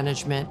close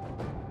management.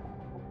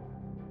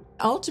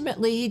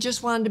 Ultimately, he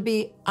just wanted to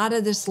be out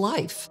of this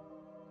life.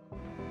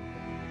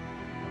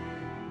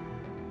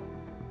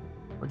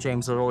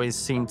 James had always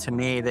seemed to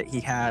me that he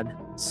had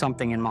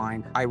something in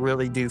mind. I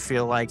really do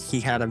feel like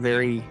he had a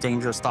very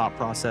dangerous thought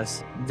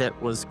process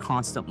that was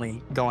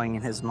constantly going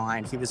in his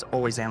mind. He was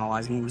always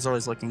analyzing, he was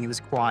always looking, he was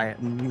quiet,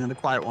 and the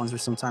quiet ones are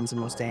sometimes the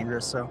most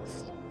dangerous. So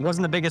he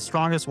wasn't the biggest,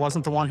 strongest,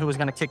 wasn't the one who was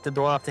gonna kick the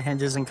door off the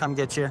hinges and come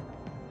get you.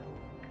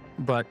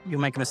 But you'll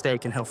make a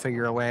mistake and he'll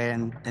figure a way,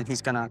 and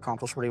he's gonna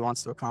accomplish what he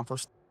wants to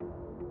accomplish.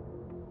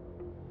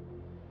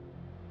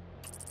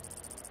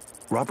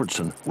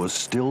 Robertson was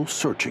still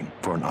searching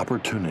for an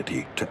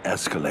opportunity to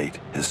escalate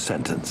his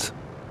sentence.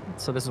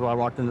 So this is why I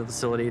walked into the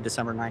facility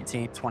December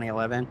 19th,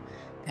 2011,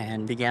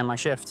 and began my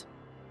shift.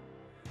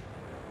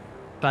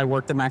 I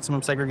worked the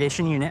maximum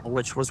segregation unit,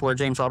 which was where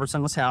James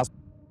Robertson was housed.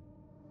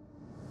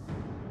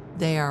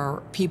 They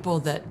are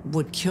people that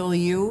would kill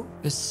you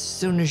as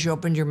soon as you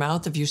opened your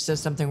mouth if you said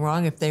something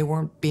wrong, if they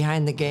weren't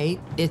behind the gate.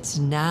 It's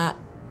not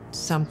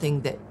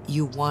something that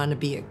you want to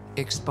be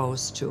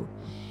exposed to.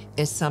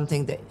 It's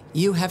something that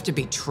you have to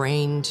be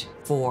trained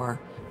for,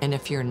 and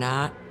if you're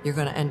not, you're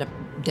going to end up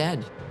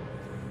dead.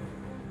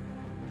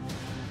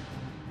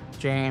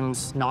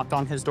 James knocked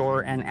on his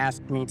door and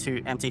asked me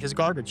to empty his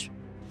garbage.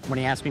 When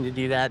he asked me to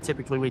do that,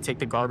 typically we take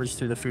the garbage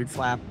through the food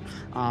flap,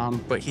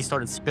 but he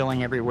started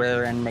spilling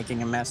everywhere and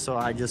making a mess, so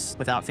I just,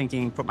 without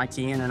thinking, put my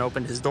key in and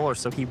opened his door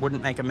so he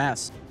wouldn't make a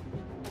mess.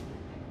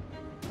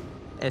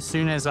 As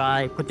soon as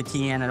I put the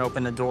key in and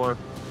opened the door,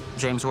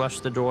 James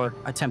rushed the door,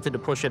 attempted to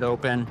push it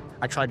open.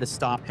 I tried to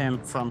stop him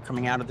from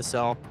coming out of the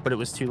cell, but it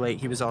was too late.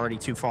 He was already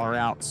too far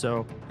out,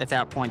 so at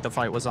that point, the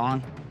fight was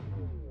on.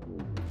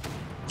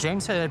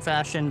 James had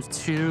fashioned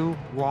 2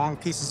 long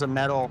pieces of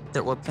metal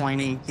that were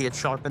pointy. He had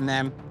sharpened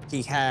them.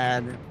 He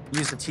had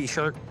used a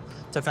t-shirt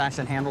to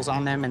fashion handles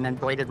on them and then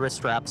braided wrist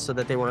straps so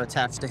that they were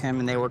attached to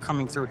him and they were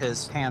coming through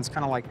his hands,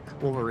 kind of like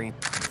Wolverine.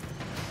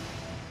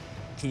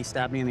 He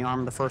stabbed me in the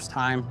arm the first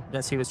time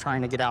as he was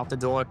trying to get out the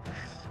door.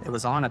 It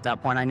was on at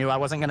that point. I knew I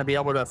wasn't going to be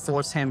able to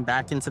force him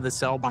back into the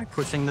cell by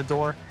pushing the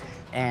door,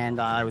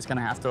 and I was going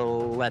to have to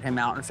let him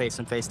out and face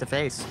him face to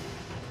face.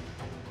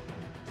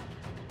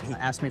 He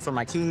asked me for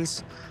my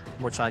keys,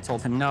 which I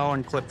told him no,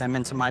 and clipped them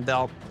into my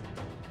belt.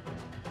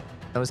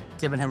 I was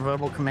giving him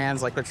verbal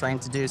commands like we're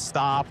trained to do.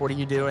 Stop, what are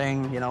you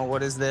doing? You know,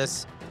 what is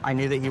this? I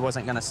knew that he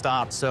wasn't going to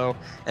stop, so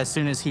as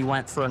soon as he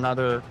went for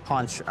another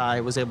punch, I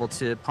was able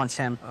to punch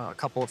him a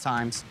couple of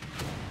times.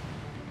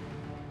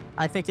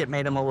 I think it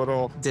made him a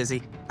little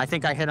dizzy. I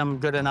think I hit him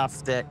good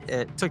enough that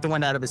it took the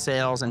wind out of his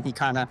sails and he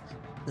kind of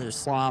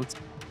slumped.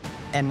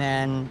 And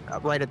then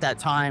right at that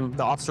time,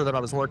 the officer that I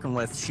was working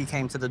with, she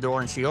came to the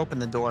door and she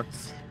opened the door.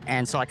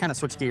 And so I kind of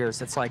switched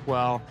gears. It's like,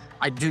 well,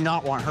 I do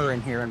not want her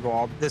in here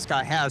involved. This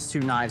guy has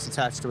 2 knives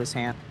attached to his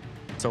hand.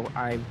 So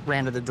I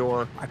ran to the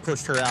door, I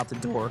pushed her out the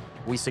door.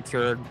 We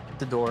secured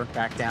the door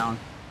back down.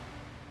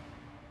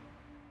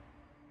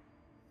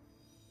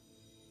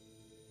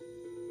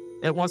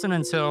 It wasn't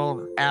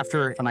until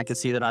after, and I could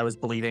see that I was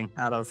bleeding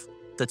out of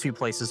the 2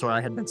 places where I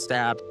had been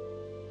stabbed.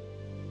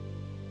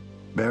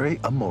 Barry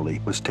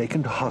Amole was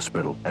taken to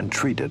hospital and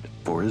treated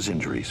for his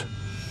injuries,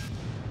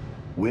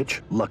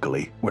 which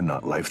luckily were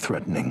not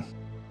life-threatening.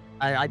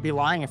 I'd be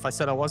lying if I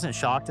said I wasn't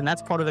shocked, and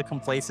that's part of the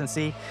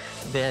complacency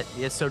that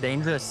is so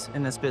dangerous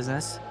in this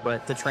business.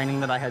 But the training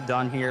that I had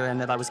done here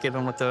and that I was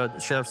given with the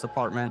sheriff's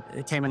department,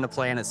 it came into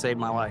play and it saved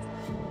my life.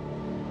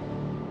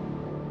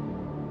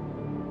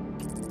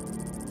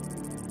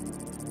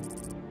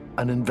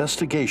 An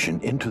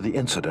investigation into the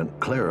incident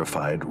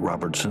clarified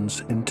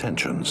Robertson's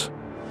intentions.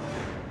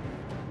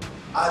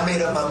 I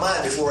made up my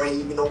mind before he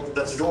even opened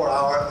up the door.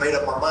 I made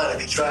up my mind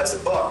if he tries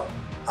to buck,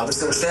 I'm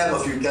just gonna stab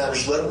him a few times,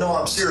 just let him know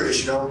I'm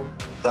serious, you know?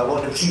 But I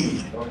want him keyed,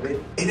 you know what I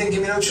mean? He didn't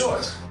give me no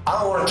choice. I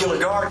don't want to kill a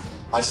guard.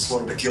 I just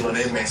wanted to kill an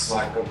inmate so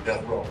I could go to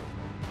death row.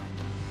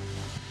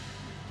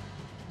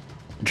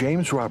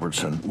 James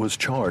Robertson was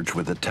charged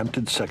with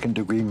attempted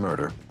second-degree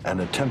murder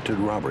and attempted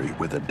robbery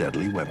with a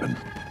deadly weapon.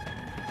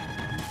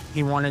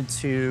 He wanted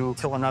to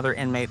kill another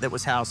inmate that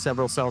was housed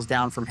several cells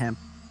down from him.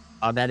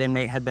 That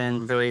inmate had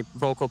been very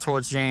vocal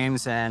towards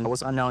James and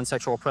was an unknown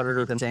sexual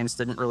predator, and James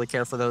didn't really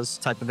care for those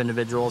type of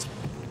individuals.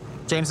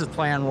 James's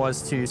plan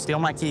was to steal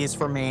my keys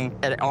from me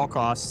at all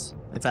costs.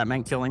 If that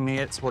meant killing me,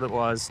 it's what it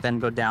was. Then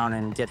go down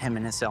and get him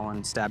in his cell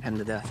and stab him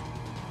to death.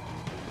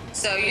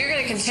 So you're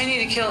going to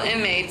continue to kill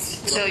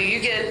inmates till you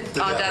get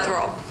on death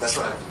row. That's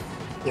right.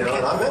 You know,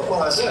 and I meant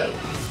what I said.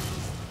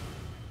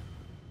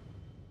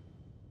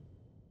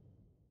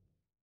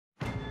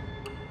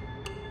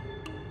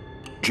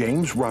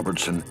 James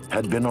Robertson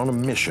had been on a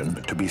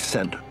mission to be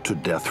sent to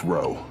death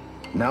row.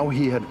 Now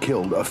he had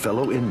killed a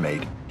fellow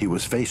inmate. He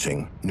was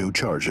facing new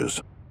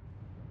charges.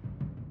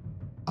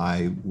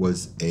 I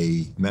was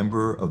a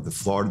member of the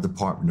Florida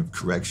Department of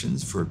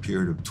Corrections for a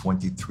period of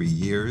 23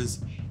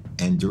 years.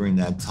 And during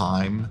that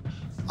time,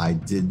 I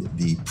did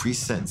the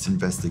pre-sentence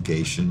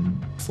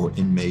investigation for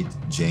inmate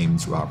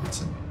James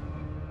Robertson.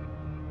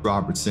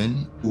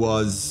 Robertson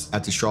was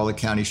at the Charlotte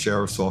County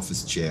Sheriff's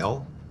Office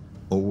jail,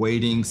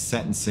 awaiting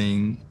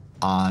sentencing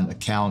on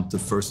account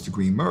of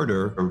first-degree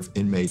murder of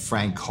inmate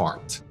Frank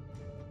Hart.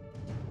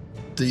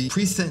 The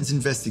pre-sentence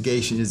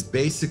investigation is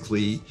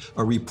basically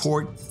a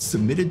report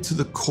submitted to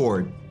the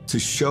court to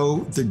show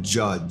the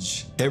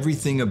judge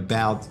everything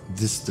about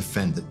this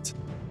defendant.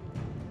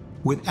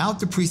 Without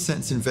the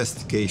pre-sentence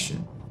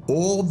investigation,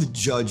 all the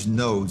judge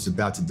knows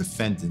about the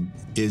defendant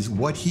is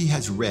what he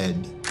has read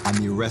on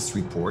the arrest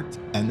report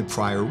and the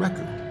prior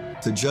record.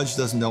 The judge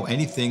doesn't know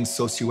anything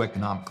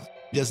socioeconomically.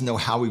 He doesn't know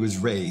how he was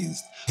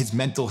raised, his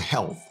mental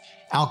health,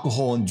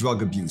 alcohol and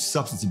drug abuse,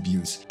 substance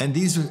abuse, and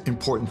these are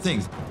important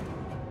things.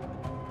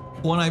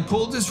 When I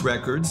pulled his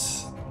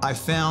records, I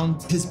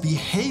found his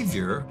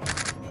behavior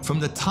from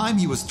the time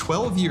he was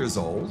 12 years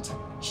old.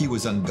 He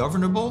was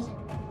ungovernable.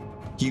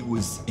 He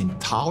was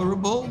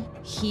intolerable.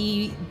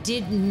 He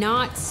did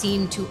not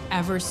seem to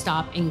ever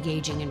stop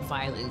engaging in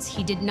violence.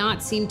 He did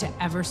not seem to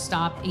ever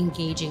stop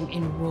engaging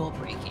in rule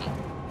breaking.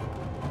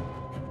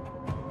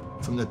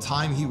 From the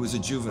time he was a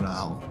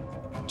juvenile,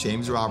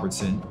 James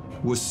Robertson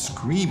was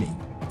screaming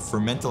for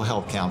mental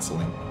health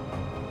counseling.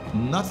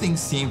 Nothing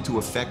seemed to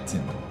affect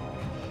him.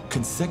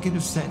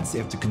 Consecutive sentence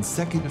after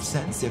consecutive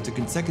sentence after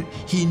consecutive,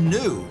 he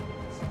knew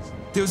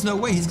there was no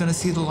way he's going to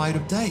see the light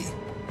of day.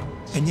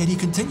 And yet he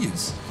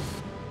continues.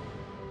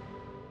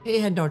 He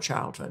had no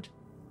childhood.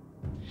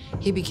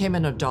 He became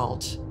an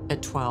adult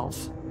at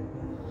 12.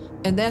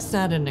 And that's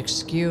not an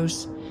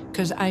excuse,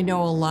 because I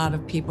know a lot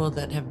of people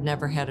that have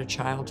never had a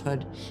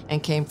childhood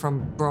and came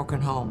from a broken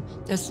home.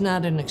 That's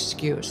not an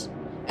excuse.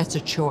 That's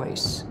a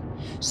choice.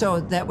 So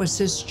that was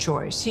his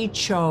choice. He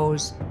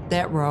chose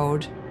that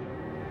road.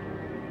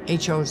 He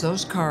chose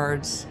those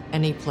cards,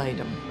 and he played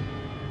them.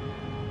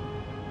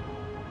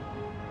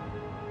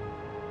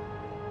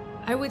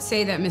 I would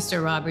say that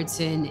Mr.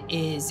 Robertson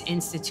is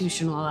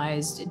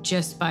institutionalized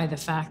just by the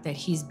fact that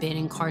he's been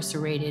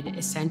incarcerated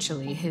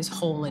essentially his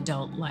whole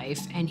adult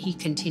life, and he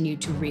continued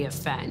to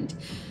reoffend.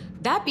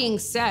 That being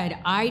said,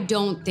 I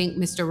don't think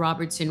Mr.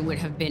 Robertson would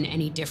have been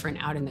any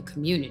different out in the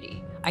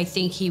community. I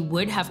think he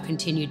would have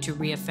continued to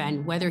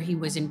reoffend whether he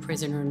was in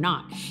prison or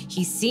not.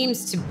 He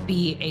seems to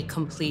be a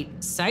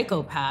complete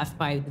psychopath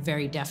by the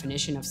very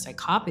definition of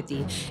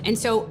psychopathy. And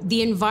so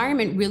the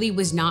environment really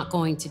was not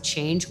going to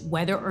change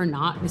whether or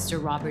not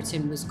Mr.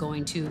 Robertson was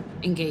going to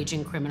engage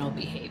in criminal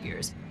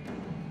behaviors.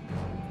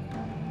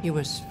 He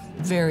was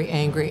very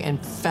angry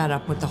and fed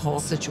up with the whole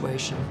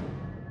situation.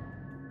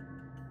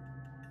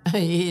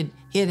 He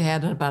had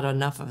had about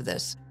enough of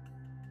this.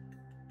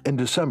 In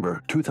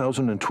December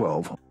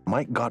 2012,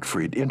 Mike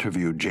Gottfried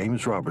interviewed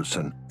James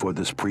Robertson for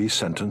this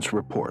pre-sentence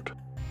report.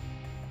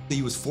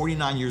 He was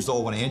 49 years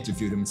old when I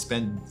interviewed him and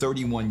spent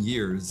 31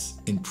 years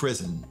in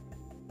prison.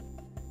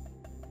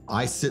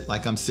 I sit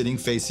like I'm sitting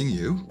facing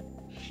you.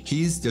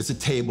 There's a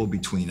table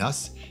between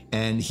us,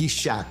 and he's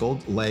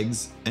shackled,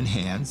 legs and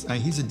hands.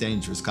 He's a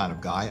dangerous kind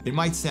of guy. It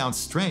might sound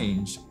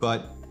strange,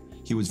 but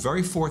he was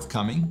very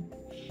forthcoming.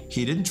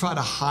 He didn't try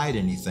to hide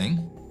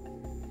anything.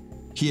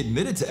 He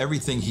admitted to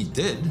everything he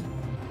did.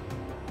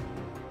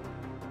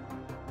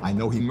 I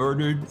know he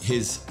murdered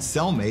his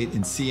cellmate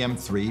in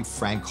CM3,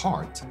 Frank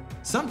Hart.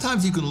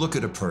 Sometimes you can look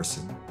at a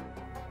person.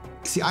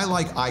 See, I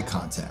like eye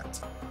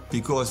contact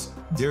because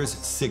there's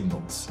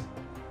signals.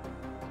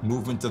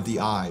 movement of the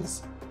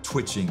eyes,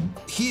 twitching.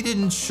 He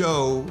didn't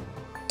show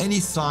any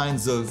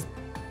signs of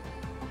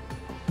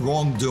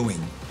wrongdoing.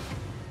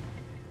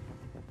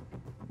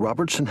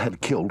 Robertson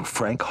had killed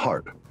Frank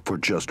Hart for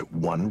just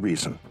one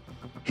reason.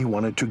 He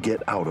wanted to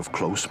get out of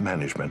close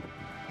management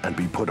and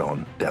be put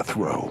on death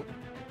row.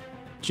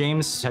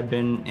 James had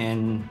been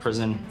in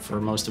prison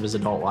for most of his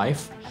adult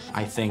life.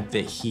 I think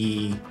that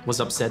he was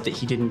upset that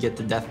he didn't get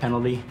the death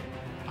penalty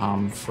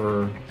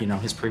for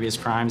his previous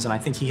crimes, and I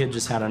think he had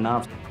just had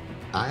enough.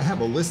 I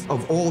have a list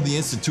of all the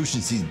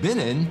institutions he's been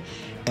in,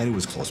 and it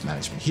was close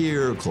management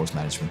here, close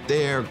management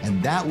there,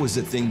 and that was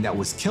the thing that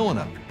was killing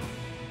him.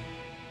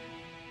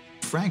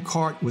 Frank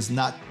Hart was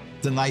not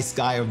the nice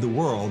guy of the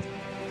world,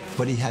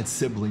 but he had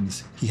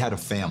siblings, he had a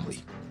family.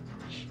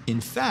 In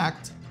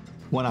fact,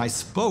 when I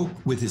spoke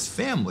with his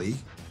family,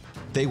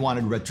 they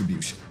wanted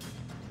retribution.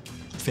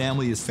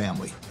 Family is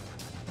family.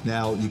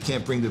 Now, you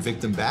can't bring the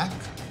victim back,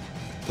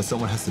 but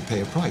someone has to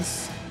pay a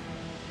price.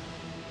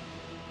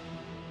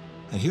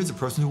 And here's a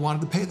person who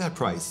wanted to pay that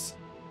price.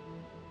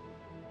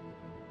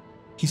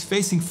 He's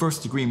facing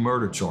first-degree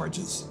murder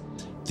charges.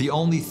 The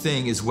only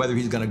thing is whether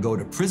he's going to go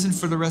to prison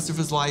for the rest of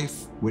his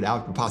life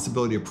without the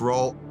possibility of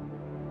parole,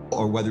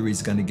 or whether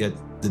he's going to get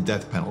the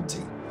death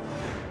penalty.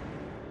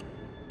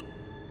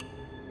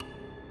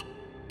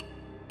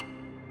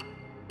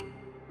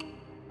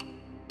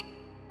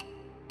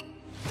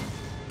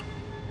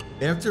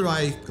 After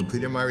I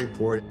completed my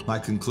report, my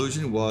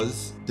conclusion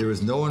was there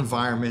is no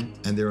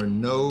environment and there are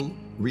no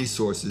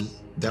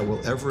resources that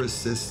will ever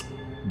assist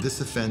this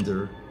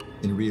offender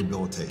in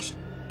rehabilitation.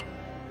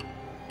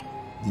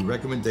 The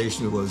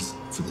recommendation was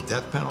for the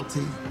death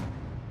penalty.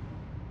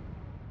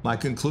 My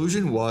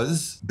conclusion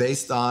was,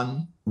 based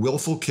on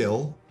willful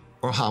kill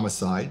or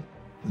homicide,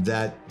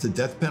 that the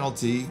death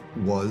penalty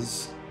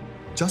was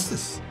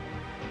justice.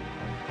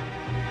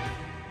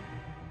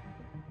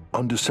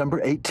 On December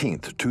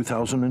 18th,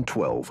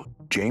 2012,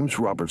 James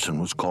Robertson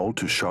was called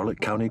to Charlotte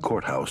County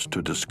Courthouse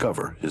to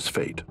discover his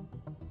fate.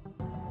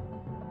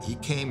 He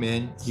came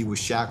in, he was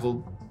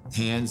shackled,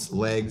 hands,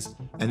 legs,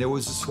 and there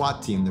was a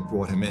SWAT team that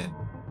brought him in.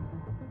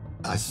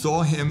 I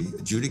saw him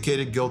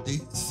adjudicated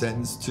guilty,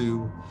 sentenced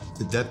to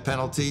the death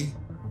penalty,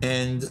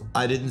 and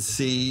I didn't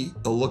see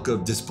a look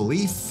of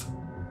disbelief,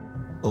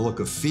 a look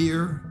of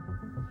fear.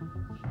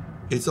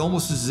 It's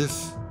almost as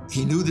if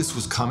he knew this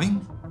was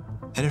coming,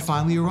 and it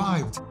finally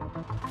arrived.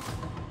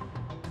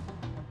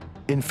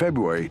 In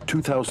February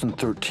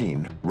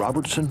 2013,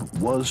 Robertson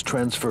was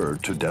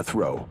transferred to death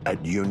row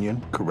at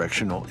Union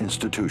Correctional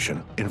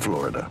Institution in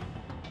Florida.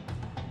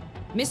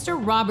 Mr.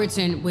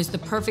 Robertson was the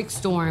perfect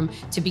storm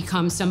to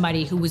become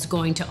somebody who was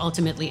going to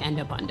ultimately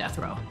end up on death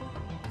row.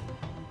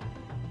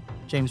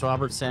 James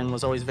Robertson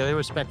was always very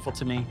respectful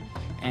to me,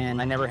 and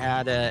I never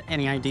had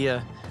any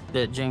idea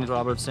that James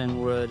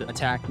Robertson would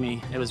attack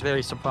me. I was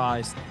very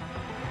surprised.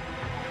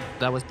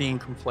 I was being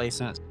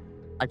complacent.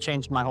 I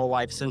changed my whole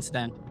life since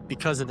then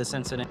because of this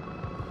incident.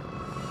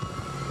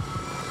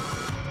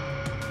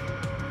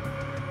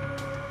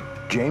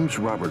 James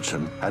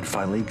Robertson had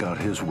finally got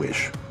his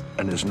wish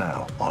and is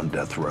now on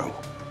death row.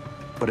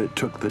 But it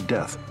took the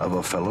death of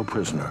a fellow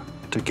prisoner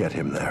to get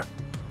him there.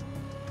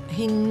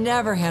 He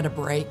never had a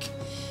break,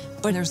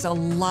 but there's a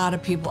lot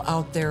of people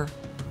out there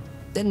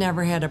that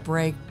never had a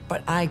break.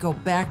 But I go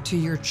back to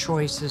your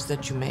choices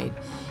that you made.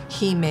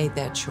 He made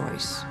that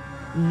choice.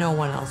 No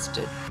one else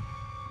did.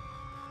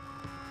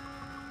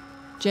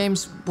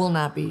 James will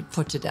not be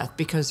put to death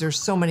because there's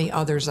so many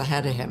others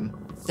ahead of him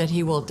that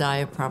he will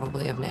die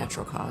probably of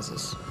natural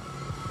causes.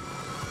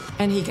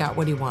 And he got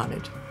what he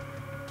wanted.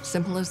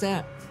 Simple as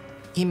that.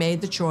 He made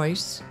the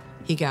choice,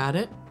 he got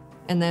it,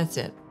 and that's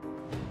it.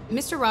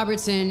 Mr.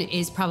 Robertson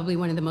is probably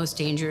one of the most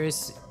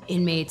dangerous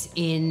inmates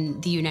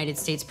in the United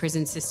States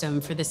prison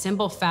system for the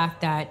simple fact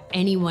that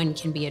anyone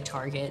can be a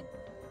target.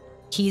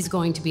 He's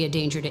going to be a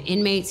danger to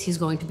inmates, he's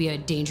going to be a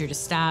danger to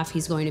staff,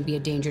 he's going to be a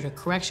danger to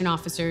correction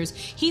officers,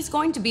 he's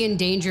going to be in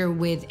danger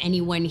with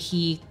anyone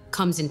he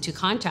comes into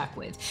contact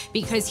with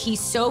because he's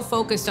so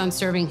focused on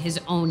serving his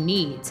own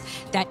needs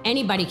that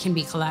anybody can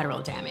be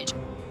collateral damage.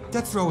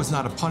 Death row is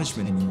not a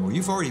punishment anymore.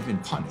 You've already been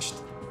punished.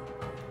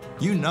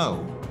 You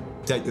know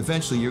that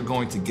eventually you're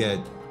going to get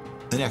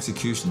an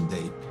execution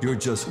date. You're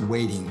just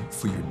waiting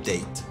for your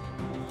date.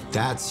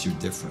 That's your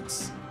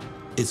difference.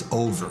 It's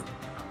over.